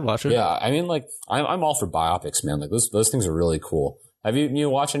 Yeah, I'd watch it. Yeah, I mean, like, I'm all for biopics, man. Like, those things are really cool. Have you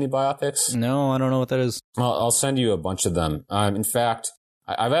watched any biopics? No, I don't know what that is. Well, I'll send you a bunch of them. In fact,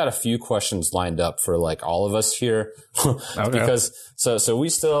 I've had a few questions lined up for like all of us here. Okay. Because so we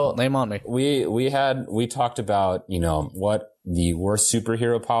still name on me. We talked about, what the worst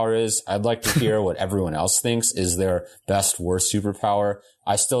superhero power is. I'd like to hear what everyone else thinks is their best worst superpower.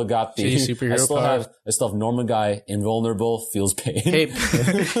 I still got the superhero power. I still have Normal Guy, invulnerable, feels pain. Hey,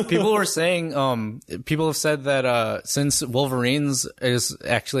 people were saying, people have said that since Wolverine's is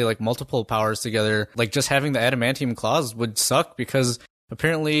actually like multiple powers together, like just having the adamantium claws would suck, because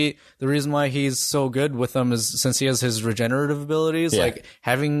apparently the reason why he's so good with them is since he has his regenerative abilities. Yeah. Like,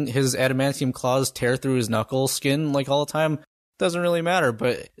 having his adamantium claws tear through his knuckle skin like all the time doesn't really matter.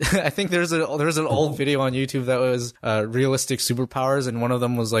 But I think there's an old video on YouTube that was realistic superpowers, and one of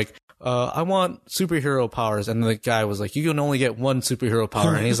them was like, I want superhero powers, and the guy was like, you can only get one superhero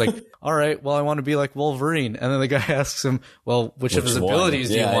power, and he's like, all right, well, I want to be like Wolverine. And then the guy asks him, well, which of his abilities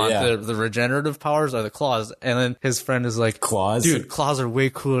do you want? Yeah. The regenerative powers or the claws? And then his friend is like, claws? Dude, claws are way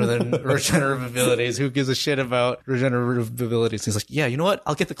cooler than regenerative abilities. Who gives a shit about regenerative abilities? He's like, yeah, you know what?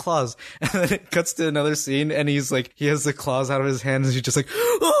 I'll get the claws. And then it cuts to another scene, and he's like, he has the claws out of his hands, and he's just like,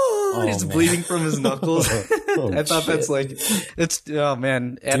 oh, he's bleeding from his knuckles. I thought that's like,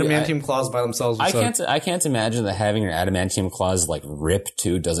 man, adamantium claws by themselves. I can't imagine that having your adamantium claws like rip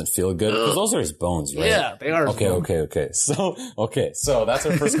too doesn't feel good, because those are his bones, right? Yeah, they are. Okay. So that's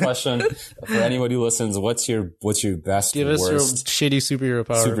our first question for anyone who listens. What's your best, give us worst your shitty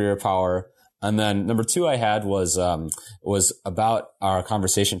superhero power? And then number 2 I had was about our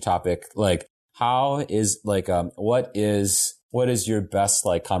conversation topic. Like, how is like what is your best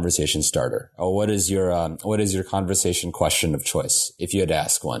like conversation starter, or what is your conversation question of choice if you had to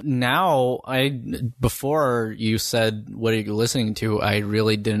ask one? Now, before you said what are you listening to, I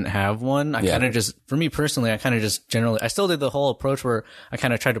really didn't have one. I kind of just, for me personally, I kind of just generally, I still did the whole approach where I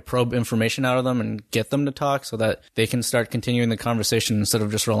kind of tried to probe information out of them and get them to talk so that they can start continuing the conversation instead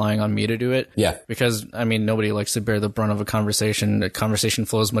of just relying on me to do it. Yeah. Because, I mean, nobody likes to bear the brunt of a conversation. A conversation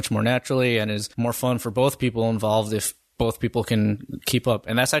flows much more naturally and is more fun for both people involved if both people can keep up.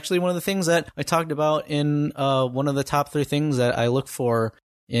 And that's actually one of the things that I talked about in one of the top 3 things that I look for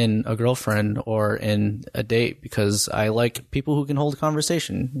in a girlfriend or in a date, because I like people who can hold a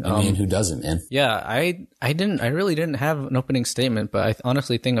conversation. I mean, who doesn't, man? Yeah, I really didn't have an opening statement, but I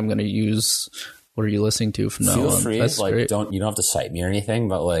honestly think I'm going to use what are you listening to from now on? Feel free. That's like, great. You don't have to cite me or anything,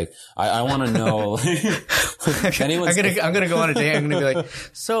 but like, I want to know. I'm gonna go on a date. I'm gonna be like,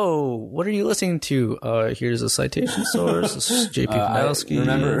 so what are you listening to? Here's a citation source. This is JP Panowski.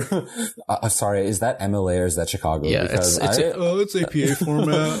 Remember? Sorry, is that MLA or is that Chicago? Yeah, because it's APA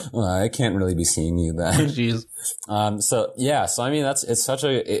format. I can't really be seeing you then. Jeez. So I mean,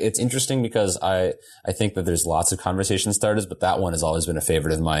 it's interesting because I think that there's lots of conversation starters, but that one has always been a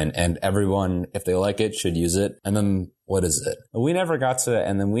favorite of mine, and everyone, if they like it, should use it. And then what is it? We never got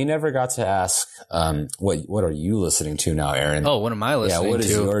to ask, what are you listening to now, Aaron? Oh, what am I listening to? Yeah, what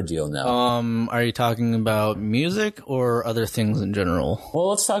is your deal now? Are you talking about music or other things in general? Well,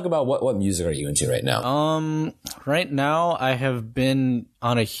 let's talk about what music are you into right now? Right now I have been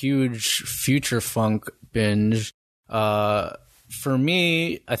on a huge future funk binge. For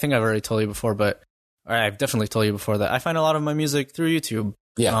me, I think I've already told you before, but I've definitely told you before that I find a lot of my music through YouTube.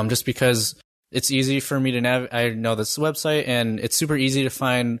 Yeah. Just because it's easy for me to I know this website, and it's super easy to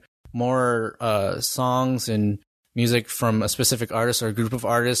find more songs and music from a specific artist or a group of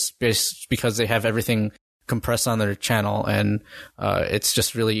artists because they have everything compressed on their channel, and it's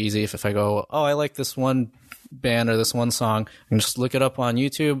just really easy. If I go, oh, I like this one band or this one song, and just look it up on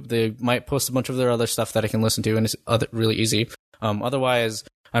YouTube, they might post a bunch of their other stuff that I can listen to, and it's really easy. Otherwise,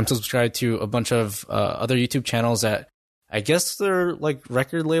 I'm subscribed to a bunch of other YouTube channels that I guess they're like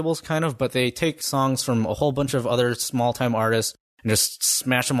record labels kind of, but they take songs from a whole bunch of other small time artists and just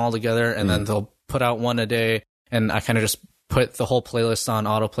smash them all together, and then they'll put out one a day, and I kind of just put the whole playlist on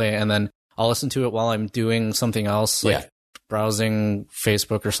autoplay, and then I'll listen to it while I'm doing something else, like browsing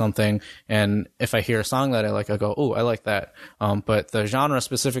Facebook or something. And if I hear a song that I like, I go, oh, I like that. But the genre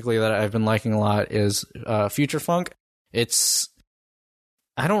specifically that I've been liking a lot is future funk.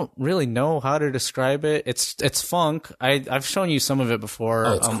 I don't really know how to describe it. It's funk. I've shown you some of it before.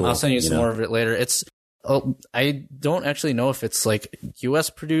 Oh, cool. I'll send you some more of it later. I don't actually know if it's like US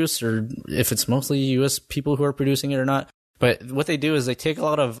produced or if it's mostly US people who are producing it or not. But what they do is they take a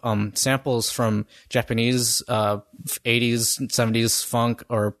lot of samples from Japanese 80s, 70s funk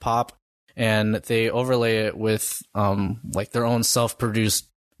or pop, and they overlay it with like their own self-produced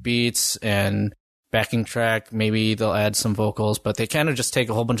beats and backing track. Maybe they'll add some vocals, but they kind of just take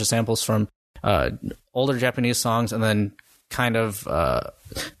a whole bunch of samples from older Japanese songs and then kind of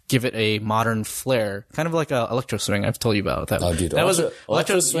give it a modern flair, kind of like Electro Swing. I've told you about that. Oh, dude,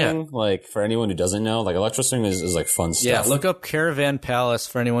 Electro Swing. Yeah. Like for anyone who doesn't know, like Electro Swing is like fun stuff. Yeah, look up Caravan Palace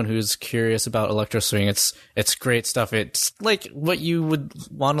for anyone who's curious about Electro Swing. It's great stuff. It's like what you would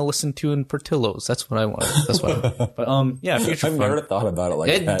want to listen to in Portillo's. That's what I want. That's what. But yeah, future I've fun. never thought about it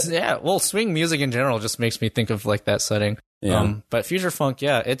like that. Yeah, well, swing music in general just makes me think of like that setting. Yeah. But future funk,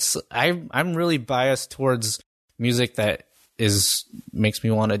 yeah, I'm really biased towards music that makes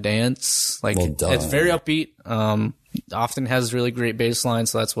me want to dance. Like it's very upbeat. Often has really great bass lines,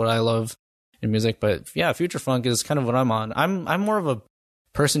 so that's what I love in music. But yeah, future funk is kind of what I'm on. I'm more of a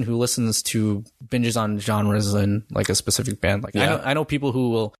person who listens to binges on genres than like a specific band. Like I know people who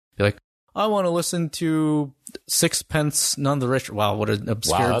will be like, I want to listen to Sixpence None the Richer. Wow, what an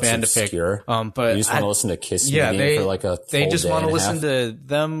obscure band to pick. But you just want to listen to Kiss Me for like a full they just want to listen half? to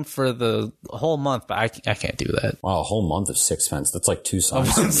them for the whole month, but I can't do that. Wow, a whole month of Sixpence. That's like 2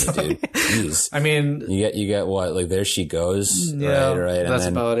 songs for me, dude. Jeez. I mean, you get what? Like There She Goes. Yeah, right. That's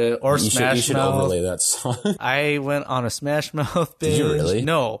and about it. Or Smash Mouth. You should overlay that song. I went on a Smash Mouth binge. Did you really?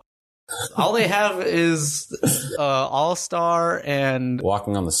 No. All they have is All Star and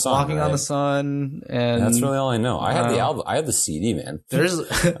Walking on the Sun. Walking on the Sun, and that's really all I know. I had the album. I had the CD, man.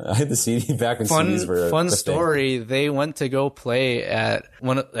 I had the CD back when CDs were fun story. They went to go play at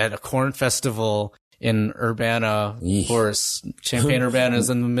a corn festival in Urbana. Of course, Champaign-Urbana is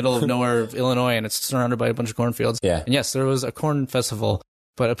in the middle of nowhere of Illinois, and it's surrounded by a bunch of cornfields. Yeah. And yes, there was a corn festival,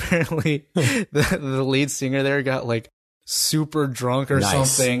 but apparently the lead singer there got like super drunk or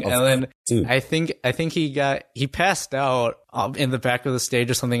something, and then dude. I think he passed out in the back of the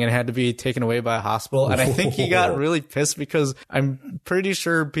stage or something and had to be taken away by a hospital. And I think he got really pissed because I'm pretty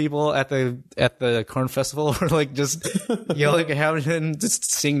sure people at the corn festival were like just yelling at him and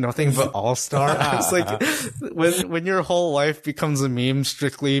just sing nothing but All Star. I was like, when your whole life becomes a meme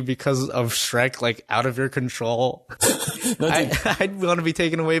strictly because of Shrek, like out of your control, I'd want to be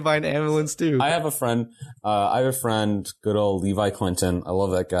taken away by an ambulance too. I have a friend, good old Levi Clinton. I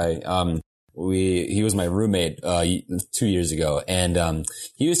love that guy. He was my roommate 2 years ago, and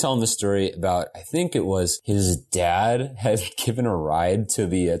he was telling the story about, I think it was his dad had given a ride to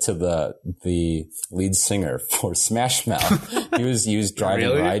the lead singer for Smash Mouth. he was driving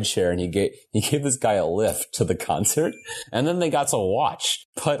rideshare, and he gave this guy a lift to the concert, and then they got to watch.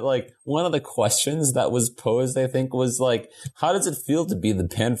 But like one of the questions that was posed, I think, was like, how does it feel to be the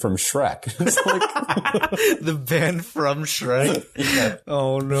band from Shrek? It's like the band from Shrek. Yeah.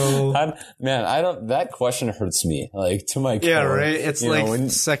 Oh no. That question hurts me, like, to my core. Yeah, right? It's like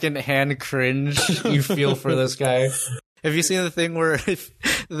secondhand cringe you feel for this guy. Have you seen the thing where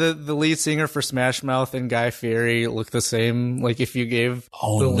the lead singer for Smash Mouth and Guy Fieri look the same. Like if you gave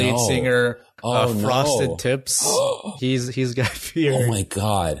the lead singer frosted tips, he's Guy Fieri. Oh my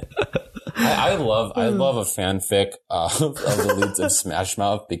god. I love a fanfic of the leads of Smash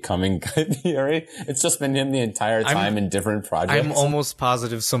Mouth becoming Guy Fieri. It's just been him the entire time in different projects. I'm almost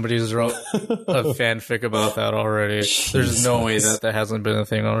positive somebody's wrote a fanfic about that already. Jesus. There's no way that hasn't been a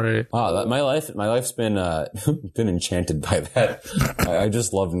thing already. Wow, my life's been been enchanted by that. I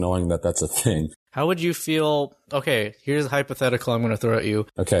just love knowing that that's a thing. How would you feel? Okay, here's a hypothetical I'm going to throw at you.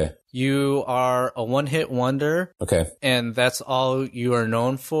 Okay. You are a one-hit wonder. Okay. And that's all you are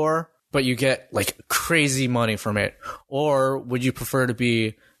known for, but you get like crazy money from it. Or would you prefer to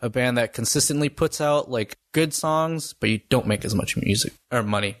be a band that consistently puts out like good songs, but you don't make as much music or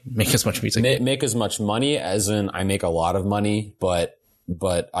money, make as much music? Make as much money as in I make a lot of money, but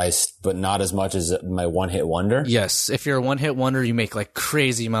not as much as my one-hit wonder? Yes. If you're a one-hit wonder, you make like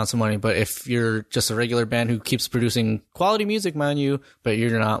crazy amounts of money. But if you're just a regular band who keeps producing quality music, mind you, but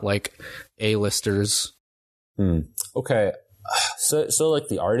you're not like A-listers. Okay. So like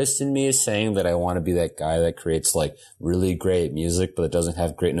the artist in me is saying that I want to be that guy that creates like really great music, but it doesn't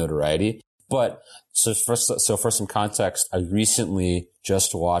have great notoriety. But so for some context, I recently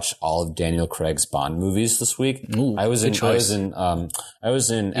just watched all of Daniel Craig's Bond movies this week. Ooh, I was in Idris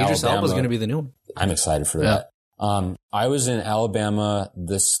Alabama. Elba's going to be the new one. I'm excited for that. I was in Alabama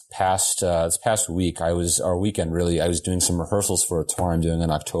this past week. I was doing some rehearsals for a tour I'm doing in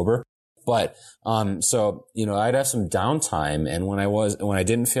October. But, so, I'd have some downtime. And when I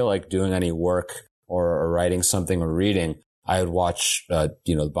didn't feel like doing any work or writing something or reading, I would watch, the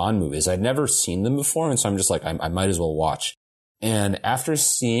Bond movies. I'd never seen them before. And so I'm just like, I might as well watch. And after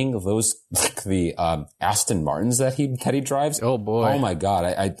seeing those, like the, Aston Martins that he drives. Oh boy. Oh my God.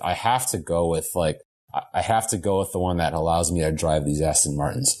 I have to go with the one that allows me to drive these Aston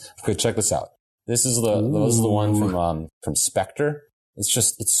Martins. Okay, check this out. This is the one from Spectre.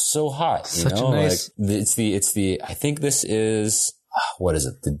 It's so hot, Such a nice... like I think this is, what is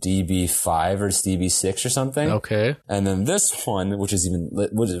it? The DB5 or DB6 or something. Okay. And then this one, which is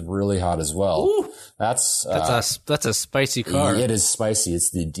really hot as well. Ooh. That's a spicy car. It is spicy. It's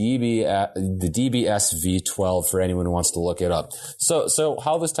the DBS V12 for anyone who wants to look it up. So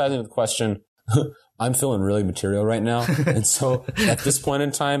how this ties into the question, I'm feeling really material right now. And so at this point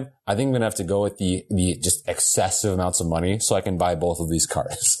in time, I think I'm going to have to go with the just excessive amounts of money so I can buy both of these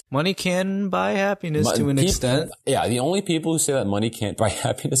cars. Money can buy happiness to an extent. Yeah. The only people who say that money can't buy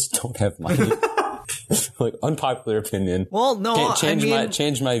happiness don't have money. Like unpopular opinion. Well, no,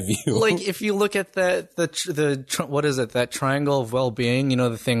 change my view. Like if you look at what is it? That triangle of well-being.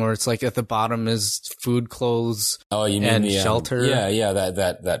 The thing where it's like at the bottom is food, clothes, and shelter.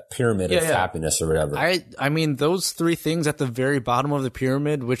 That pyramid of happiness or whatever. I mean those three things at the very bottom of the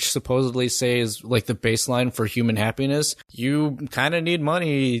pyramid, which supposedly say is like the baseline for human happiness. You kind of need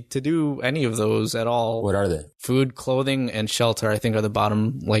money to do any of those at all. What are they? Food, clothing, and shelter, I think, are the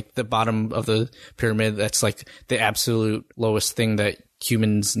bottom of the pyramid. That's like the absolute lowest thing that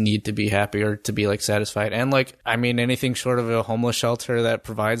humans need to be happy or to be like satisfied. And like, I mean, anything short of a homeless shelter that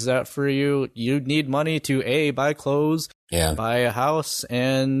provides that for you, you need money to buy clothes, buy a house,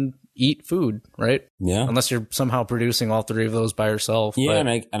 and eat food, right? Yeah. Unless you're somehow producing all three of those by yourself. Yeah.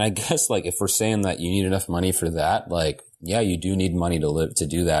 And I guess like if we're saying that you need enough money for that, like, yeah, you do need money to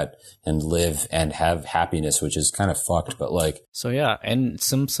do that and live and have happiness, which is kind of fucked, but like. So yeah, and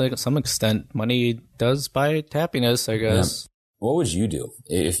some extent, money does buy happiness, I guess. Yeah. What would you do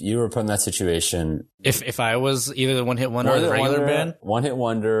if you were put in that situation? If I was either the one-hit wonder or the regular band? One-hit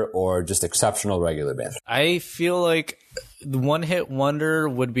wonder or just exceptional regular band? I feel like the one-hit wonder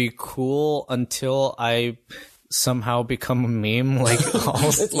would be cool until I somehow become a meme, like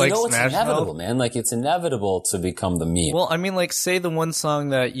it's inevitable, man. Like it's inevitable to become the meme. Well, I mean, like say the one song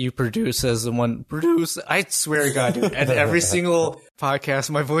that you produce as the one produce. I swear to God, dude, at every single podcast,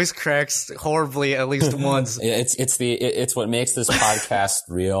 my voice cracks horribly at least once. It's what makes this podcast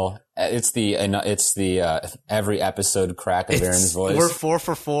real. It's the every episode crack of Aaron's voice. We're 4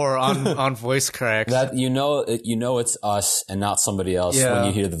 for 4 on voice cracks. That it's us and not somebody else when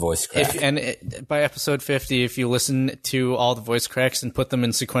you hear the voice crack. By episode 50, if you listen to all the voice cracks and put them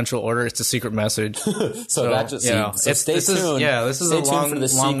in sequential order, it's a secret message. so that just stay tuned. This is a long for the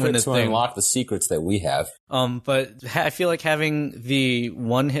secret to unlock the secrets that we have. But I feel like having the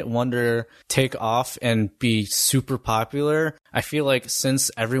one-hit wonder take off and be super popular, I feel like since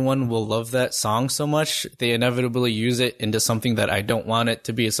everyone will love that song so much, they inevitably use it into something that I don't want it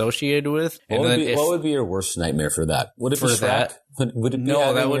to be associated with. What would be your worst nightmare for that? Would it be Shrek? Would it be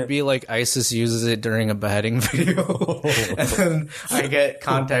no, that would be like ISIS uses it during a beheading video. And then I get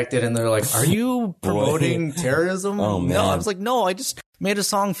contacted and they're like, are you promoting terrorism? Oh, man. No, I was like, no, I just made a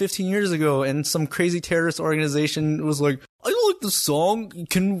song 15 years ago and some crazy terrorist organization was like, I like the song.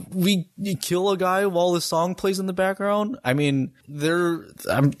 Can we kill a guy while the song plays in the background? I mean,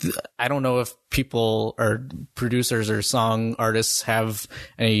 I don't know if people or producers or song artists have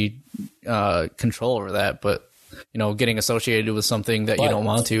any control over that, but getting associated with something that you don't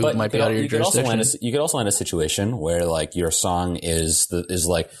want to might be out of your jurisdiction. You could also land a situation where like your song is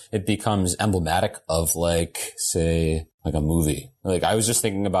like it becomes emblematic of like, say, like a movie. Like I was just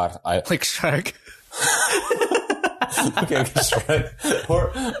thinking about like Shrek. Okay, Shrek.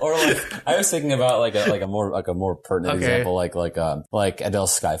 Or like I was thinking about like a more pertinent example, like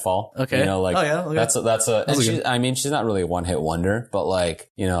Adele's Skyfall. Okay. That's she's not really a one hit wonder, but like,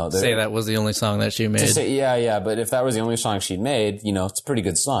 say that was the only song that she made. But if that was the only song she'd made, it's a pretty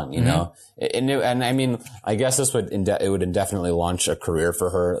good song, know? And I mean, I guess this would indefinitely launch a career for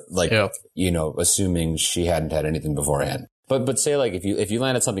her, like, assuming she hadn't had anything beforehand. But say like if you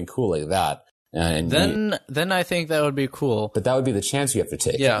landed something cool like that, and then I think that would be cool. But that would be the chance you have to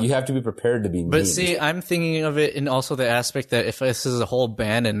take. Yeah. You have to be prepared to be mean. But see, I'm thinking of it in also the aspect that if this is a whole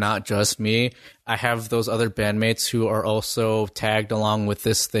band and not just me, I have those other bandmates who are also tagged along with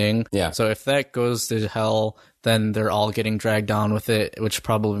this thing. Yeah. So if that goes to hell, then they're all getting dragged down with it, which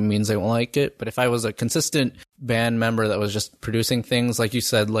probably means they won't like it. But if I was a consistent band member that was just producing things, like you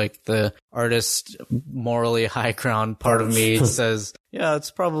said, like the artist morally high ground part of me says, yeah,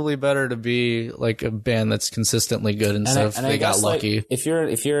 it's probably better to be like a band that's consistently good instead of they got lucky. Like, if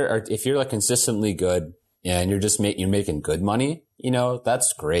you're like consistently good and you're making good money,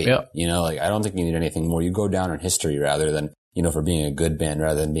 that's great. Yeah. Like I don't think you need anything more. You go down in history rather than, for being a good band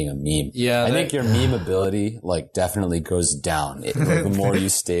rather than being a meme. Yeah. I think your meme ability, like, definitely goes down the more you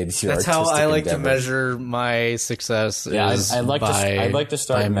stay to your That's artistic how I like endeavors. to measure my success. Yeah, I'd like to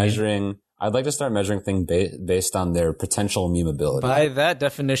start measuring things based on their potential meme ability. By that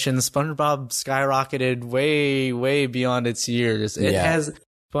definition, SpongeBob skyrocketed way, way beyond its years.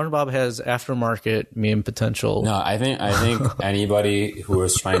 SpongeBob has aftermarket meme potential. No, I think anybody who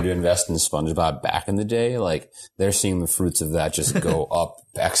was trying to invest in SpongeBob back in the day, like they're seeing the fruits of that just go up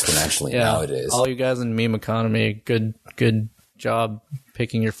exponentially nowadays. All you guys in meme economy, good job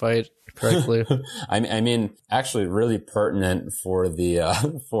picking your fight correctly. I mean, actually, really pertinent for the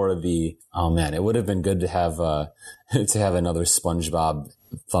oh man, it would have been good to have another SpongeBob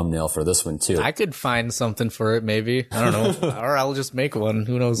thumbnail for this one too. I could find something for it, maybe. I don't know. Or I'll just make one.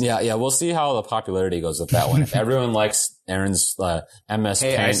 Who knows? Yeah. We'll see how the popularity goes with that one. If everyone likes Aaron's MS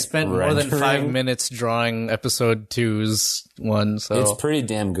Paint I spent more than 5 minutes drawing episode 2's one, so it's pretty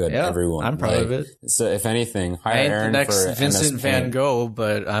damn good. Yeah, everyone, I'm proud of it. So if anything, hire Aaron the next for Vincent MS Van Paint. Gogh,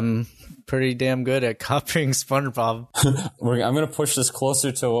 but I'm pretty damn good at copying SpongeBob. I'm going to push this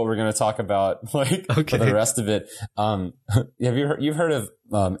closer to what we're going to talk about, for the rest of it. You've heard of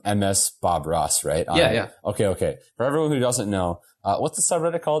MS Bob Ross, right? Yeah. Okay. For everyone who doesn't know, what's the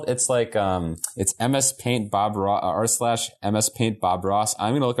subreddit called? It's like, it's MS Paint Bob Ross, r/MS Paint Bob Ross.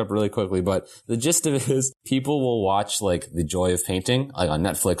 I'm going to look up really quickly, but the gist of it is people will watch like The Joy of Painting, like on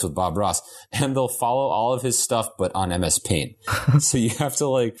Netflix with Bob Ross, and they'll follow all of his stuff, but on MS Paint. So you have to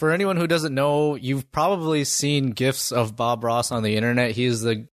like, for anyone who doesn't know, you've probably seen GIFs of Bob Ross on the internet. He's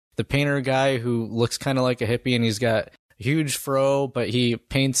the painter guy who looks kind of like a hippie, and he's got huge fro, but he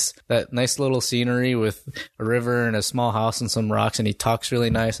paints that nice little scenery with a river and a small house and some rocks, and he talks really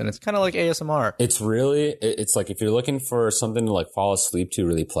nice, and it's kind of like ASMR. It's like if you're looking for something to like fall asleep to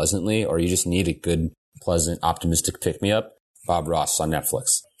really pleasantly, or you just need a good, pleasant, optimistic pick-me-up, Bob Ross on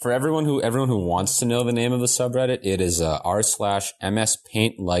Netflix. For everyone who wants to know the name of the subreddit, it is r/MS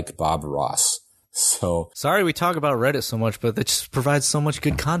Paint like Bob Ross. So sorry we talk about Reddit so much, but it just provides so much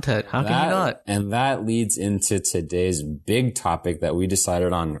good content. How can you not? And that leads into today's big topic that we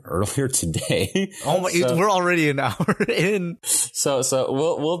decided on earlier today. Oh my! We're already an hour in. So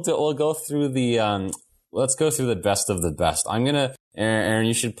we'll go through the let's go through the best of the best. Aaron,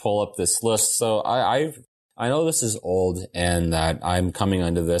 you should pull up this list. So I know this is old and that I'm coming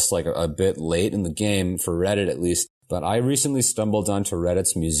onto this like a bit late in the game for Reddit at least. But I recently stumbled onto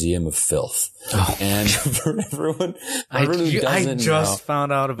Reddit's Museum of Filth. Oh. And for everyone who doesn't know, I just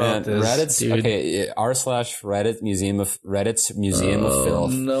found out about this. Reddit's, dude. Okay, r/Reddit Reddit's Museum of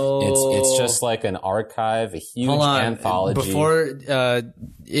Filth. No. It's just like an archive, a huge anthology. Before,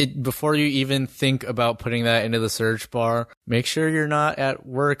 before you even think about putting that into the search bar, make sure you're not at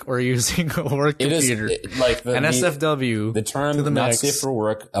work or using a work computer. Like NSFW. The term not safe for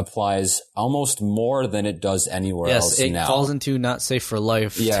work applies almost more than it does anywhere else now. Yes, it falls into not safe for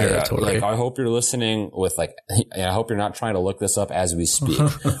life territory. Like, I hope you're listening with I hope you're not trying to look this up as we speak.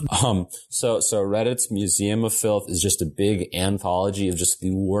 So Reddit's Museum of Filth is just a big anthology of just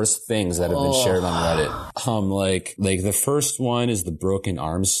the worst things that have been shared on Reddit. Like the first one is the broken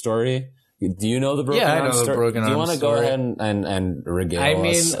arms story. Do you know the broken arms story? Do you want to go ahead and regale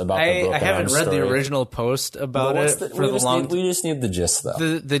us about the broken arms story? I haven't read the original post about We just need the gist,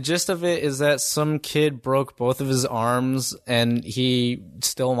 though. The gist of it is that some kid broke both of his arms and he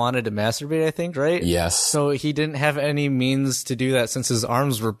still wanted to masturbate, I think, right? Yes. So he didn't have any means to do that since his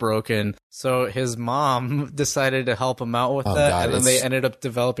arms were broken. So his mom decided to help him out with that, and then they ended up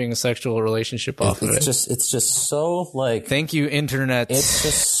developing a sexual relationship off of it. It's just so, like... Thank you, Internet. It's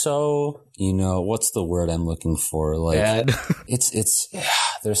just so... what's the word I'm looking for? Like, bad.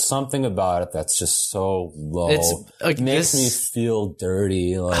 There's something about it that's just so low. It makes me feel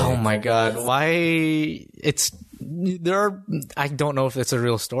dirty. Like, oh my God. Why? I don't know if it's a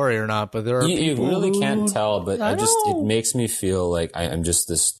real story or not, but there are people. You really can't tell, but it makes me feel like I'm just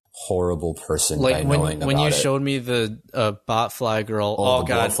this horrible person by knowing about it. When you showed me the Botfly girl, oh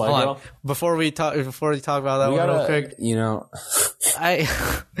God, hold on. Before we talk about that one real quick,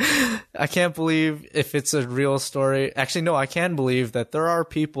 I can't believe if it's a real story. Actually, no, I can believe that there are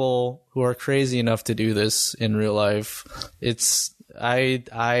people who are crazy enough to do this in real life.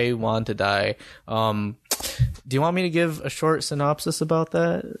 I want to die. Do you want me to give a short synopsis about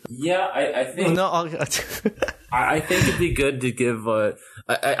that? Yeah, I think. No, I think it'd be good to give. What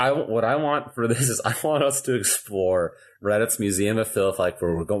I want for this is I want us to explore Reddit's Museum of Filth. Like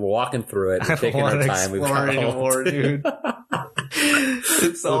we're walking through it, we're taking our time. We've got anymore, dude.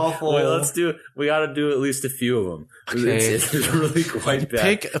 It's awful. Wait, we got to do at least a few of them. Okay. It's really quite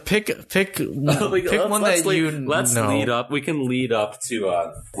bad. Pick one that you know. Let's lead up. We can lead up to.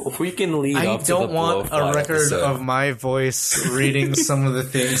 I don't want a record of my voice reading some of the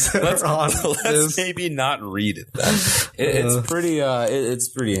things that are on this. Let's maybe not read it then. It's pretty. It's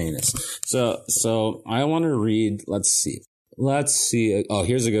pretty heinous. So I want to read. Let's see. Oh,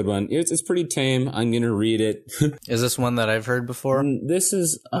 here's a good one. It's pretty tame. I'm going to read it. Is this one that I've heard before? This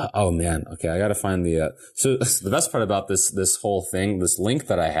is, oh man. Okay. I got to find so the best part about this whole thing, this link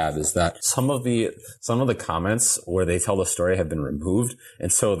that I have is that some of the comments where they tell the story have been removed.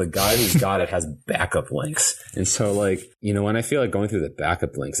 And so the guy who's got it has backup links. And so when I feel like going through the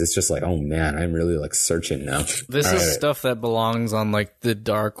backup links, it's just like, oh man, I'm really searching now. This is stuff that belongs on the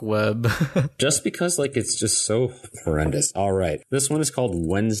dark web. Just because it's just so horrendous. All right. This one is called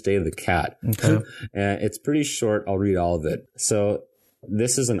Wednesday the Cat. Okay. It's pretty short. I'll read all of it. So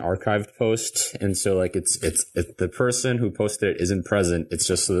this is an archived post. And so it's the person who posted it isn't present. It's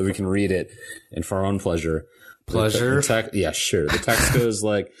just so that we can read it and for our own pleasure. Yeah, sure. The text goes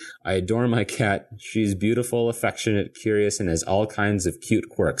I adore my cat. She's beautiful, affectionate, curious, and has all kinds of cute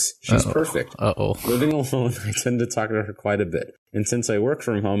quirks. She's perfect. Living alone, I tend to talk to her quite a bit. And since I work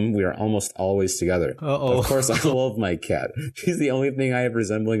from home, we are almost always together. Of course, I love my cat. She's the only thing I have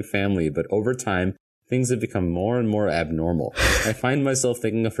resembling family, but over time, things have become more and more abnormal. I find myself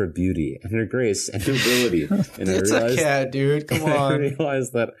thinking of her beauty and her grace and ability. And it's a cat, dude. Come on. I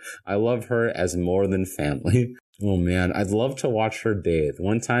realize that I love her as more than family. Oh man, I'd love to watch her bathe.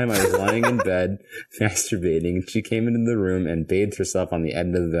 One time I was lying in bed, masturbating, and she came into the room and bathed herself on the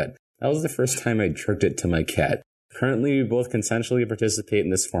end of the bed. That was the first time I jerked it to my cat. Currently, we both consensually participate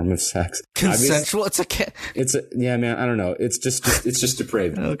in this form of sex. Consensual? It's a cat. Yeah, man. I don't know. It's just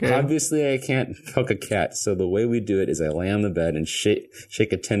depraved. Okay. Obviously, I can't fuck a cat, so the way we do it is I lay on the bed and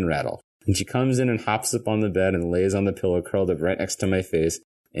shake a tin rattle. And she comes in and hops up on the bed and lays on the pillow curled up right next to my face.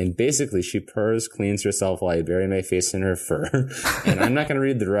 And basically, she purrs, cleans herself while I bury my face in her fur. And I'm not going to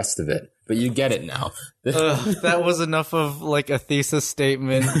read the rest of it, but you get it now. That was enough of a thesis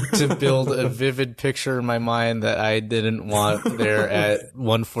statement to build a vivid picture in my mind that I didn't want there at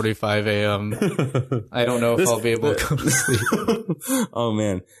 1:45 a.m. I don't know if I'll be able to go to sleep. Oh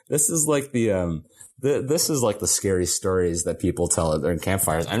man, this is this is the scary stories that people tell at their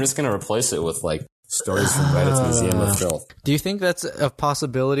campfires. I'm just going to replace it with stories from Reddit's Museum of Filth. Do you think that's a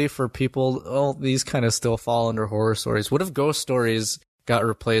possibility for people? Oh, these kind of still fall under horror stories. What if ghost stories got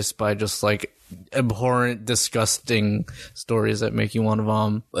replaced by just abhorrent, disgusting stories that make you want to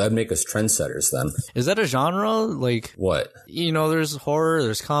vom? That'd make us trendsetters then. Is that a genre? What? There's horror,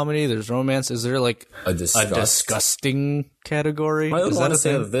 there's comedy, there's romance. Is there a disgusting category? I would want to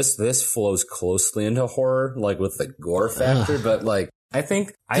say that this flows closely into horror, with the gore factor, but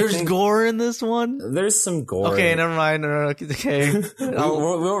There's gore in this one? There's some gore. Okay, never mind. Okay. we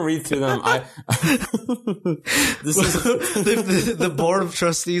won't read through them. This is the board of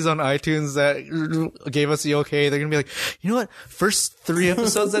trustees on iTunes that gave us the okay. They're going to be like, you know what? First 3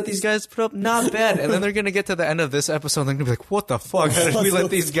 episodes that these guys put up, not bad. And then they're going to get to the end of this episode and they're going to be like, what the fuck? How did we let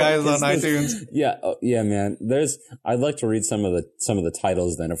these guys on iTunes? Yeah, man. I'd like to read some of the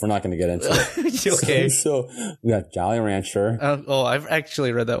titles then, if we're not going to get into it. Okay. So we got Jolly Rancher. I've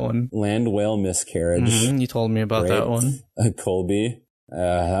actually read that one. Land Whale Miscarriage. Mm-hmm, you told me about that one. Colby.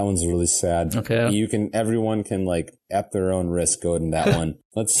 That one's really sad. Okay. Everyone can at their own risk go in that one.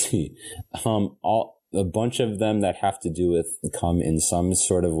 Let's see. A bunch of them that have to do with come in some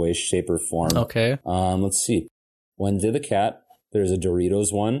sort of way, shape, or form. Okay. Let's see. When Did the Cat? There's a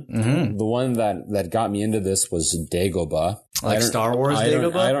Doritos one. Mm-hmm. The one that got me into this was Dagobah. Like Star Wars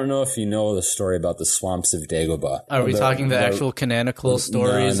Dagobah? I don't know if you know the story about the swamps of Dagobah. Are we talking the actual canonical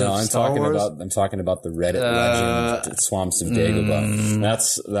stories of Star Wars? I'm talking about the Reddit legend, swamps of Dagobah.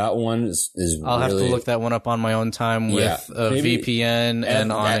 That one is I'll really, have to look that one up on my own time with VPN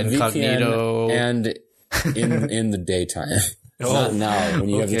and on Incognito. And in the daytime. Not now, when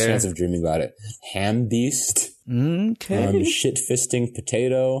you have the chance of dreaming about it. Ham Beast. Okay. Shit-fisting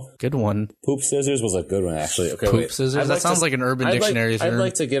potato. Good one. Poop scissors was a good one, actually. Okay, Poop scissors? That sounds like an Urban Dictionary term. I'd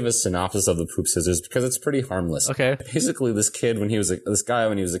like to give a synopsis of the poop scissors because it's pretty harmless. Okay. Basically, this guy, when he was a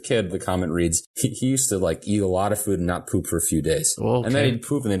kid, the comment reads, he used to eat a lot of food and not poop for a few days. Okay. And then he'd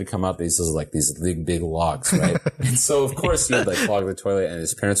poop and then he'd come out these big logs, right? And so, of course, he would clog the toilet and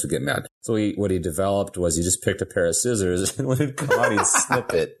his parents would get mad. So what he developed was he just picked a pair of scissors and when it'd come out, he'd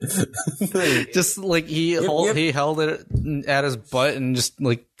snip it. Just he held it at his butt and just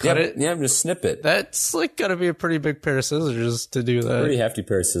cut it. Yeah, just snip it. That's gotta be a pretty big pair of scissors to do that. Pretty hefty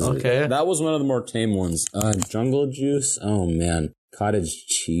pair of scissors. Okay. That was one of the more tame ones. Jungle Juice. Oh man. Cottage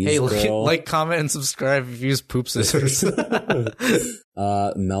cheese. Hey, comment, and subscribe if you use poop scissors. Melon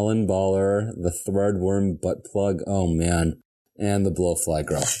Baller, the Threadworm butt plug. Oh man. And the Blowfly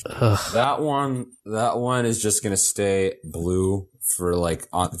Girl. That one is just gonna stay blue for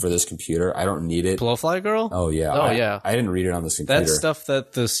for this computer. I don't need it. Blowfly Girl? Oh yeah. I didn't read it on this computer. That's stuff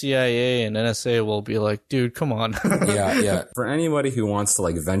that the CIA and NSA will be like, dude, come on. Yeah. For anybody who wants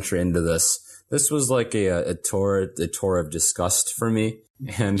to venture into this was a tour of disgust for me.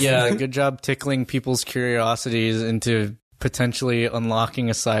 And yeah, good job tickling people's curiosities into potentially unlocking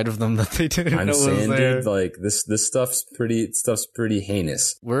a side of them that they didn't know was there. Dude, this stuff's pretty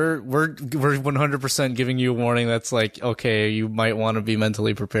heinous. We're 100% giving you a warning that's okay, you might want to be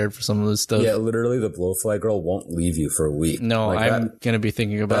mentally prepared for some of this stuff. Yeah, literally the Blowfly Girl won't leave you for a week. No, I'm going to be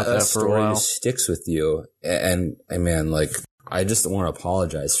thinking about that for a while. That story sticks with you. And man, I just want to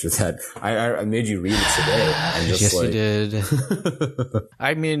apologize for that. I made you read it today. And just yes, you did.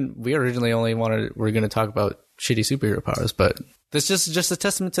 I mean, we originally only we're going to talk about shitty superhero powers, but this is just a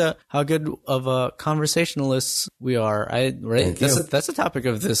testament to how good of a conversationalists we are. That's the topic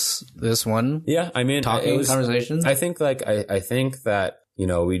of this one. Yeah, I mean, conversations. I think I think that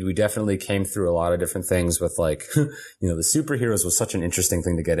we definitely came through a lot of different things with the superheroes was such an interesting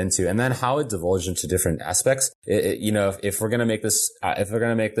thing to get into, and then how it divulged into different aspects. If we're gonna make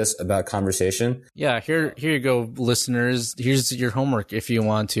this about conversation, yeah, here you go, listeners. Here's your homework if you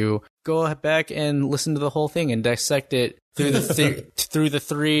want to go back and listen to the whole thing and dissect it through the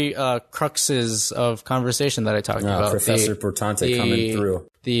three cruxes of conversation that I talked about. Professor Portante coming through.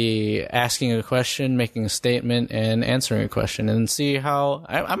 The asking a question, making a statement, and answering a question, and see how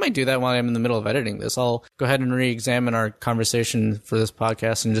I might do that while I'm in the middle of editing this. I'll go ahead and re-examine our conversation for this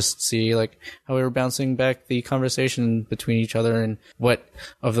podcast and just see how we were bouncing back the conversation between each other and what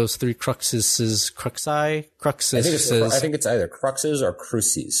of those three cruxes. I think it's either cruxes or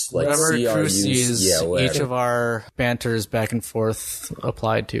cruces. Whatever cruces each of our banters back and forth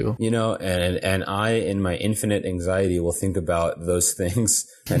applied to. And I, in my infinite anxiety, will think about those things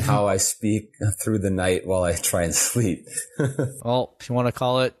and how I speak through the night while I try and sleep. Well, if you want to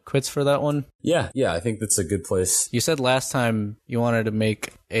call it quits for that one. Yeah, I think that's a good place. You said last time you wanted to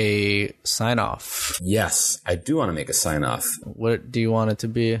make a sign-off. Yes, I do want to make a sign-off. What do you want it to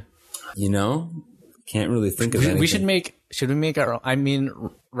be? Can't really think of anything. Should we make our own? I mean,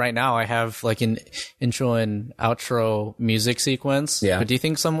 right now I have an intro and outro music sequence. Yeah. But do you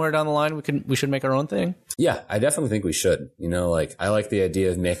think somewhere down the line we should make our own thing? Yeah, I definitely think we should. I like the idea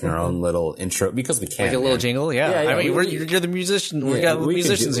of making our own little intro because we can. A little jingle, yeah. I mean, you're the musician. We got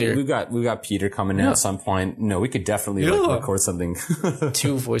musicians here. We got Peter coming in at some point. No, we could definitely record something.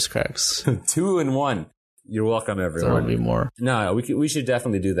 2 voice cracks. 2 in 1. You're welcome, everyone. There would be more. No, we should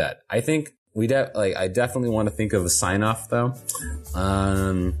definitely do that. I think I definitely want to think of a sign off though.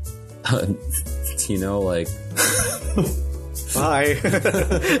 Like bye.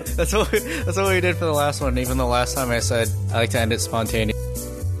 That's what we did for the last one. Even the last time I said I like to end it spontaneous.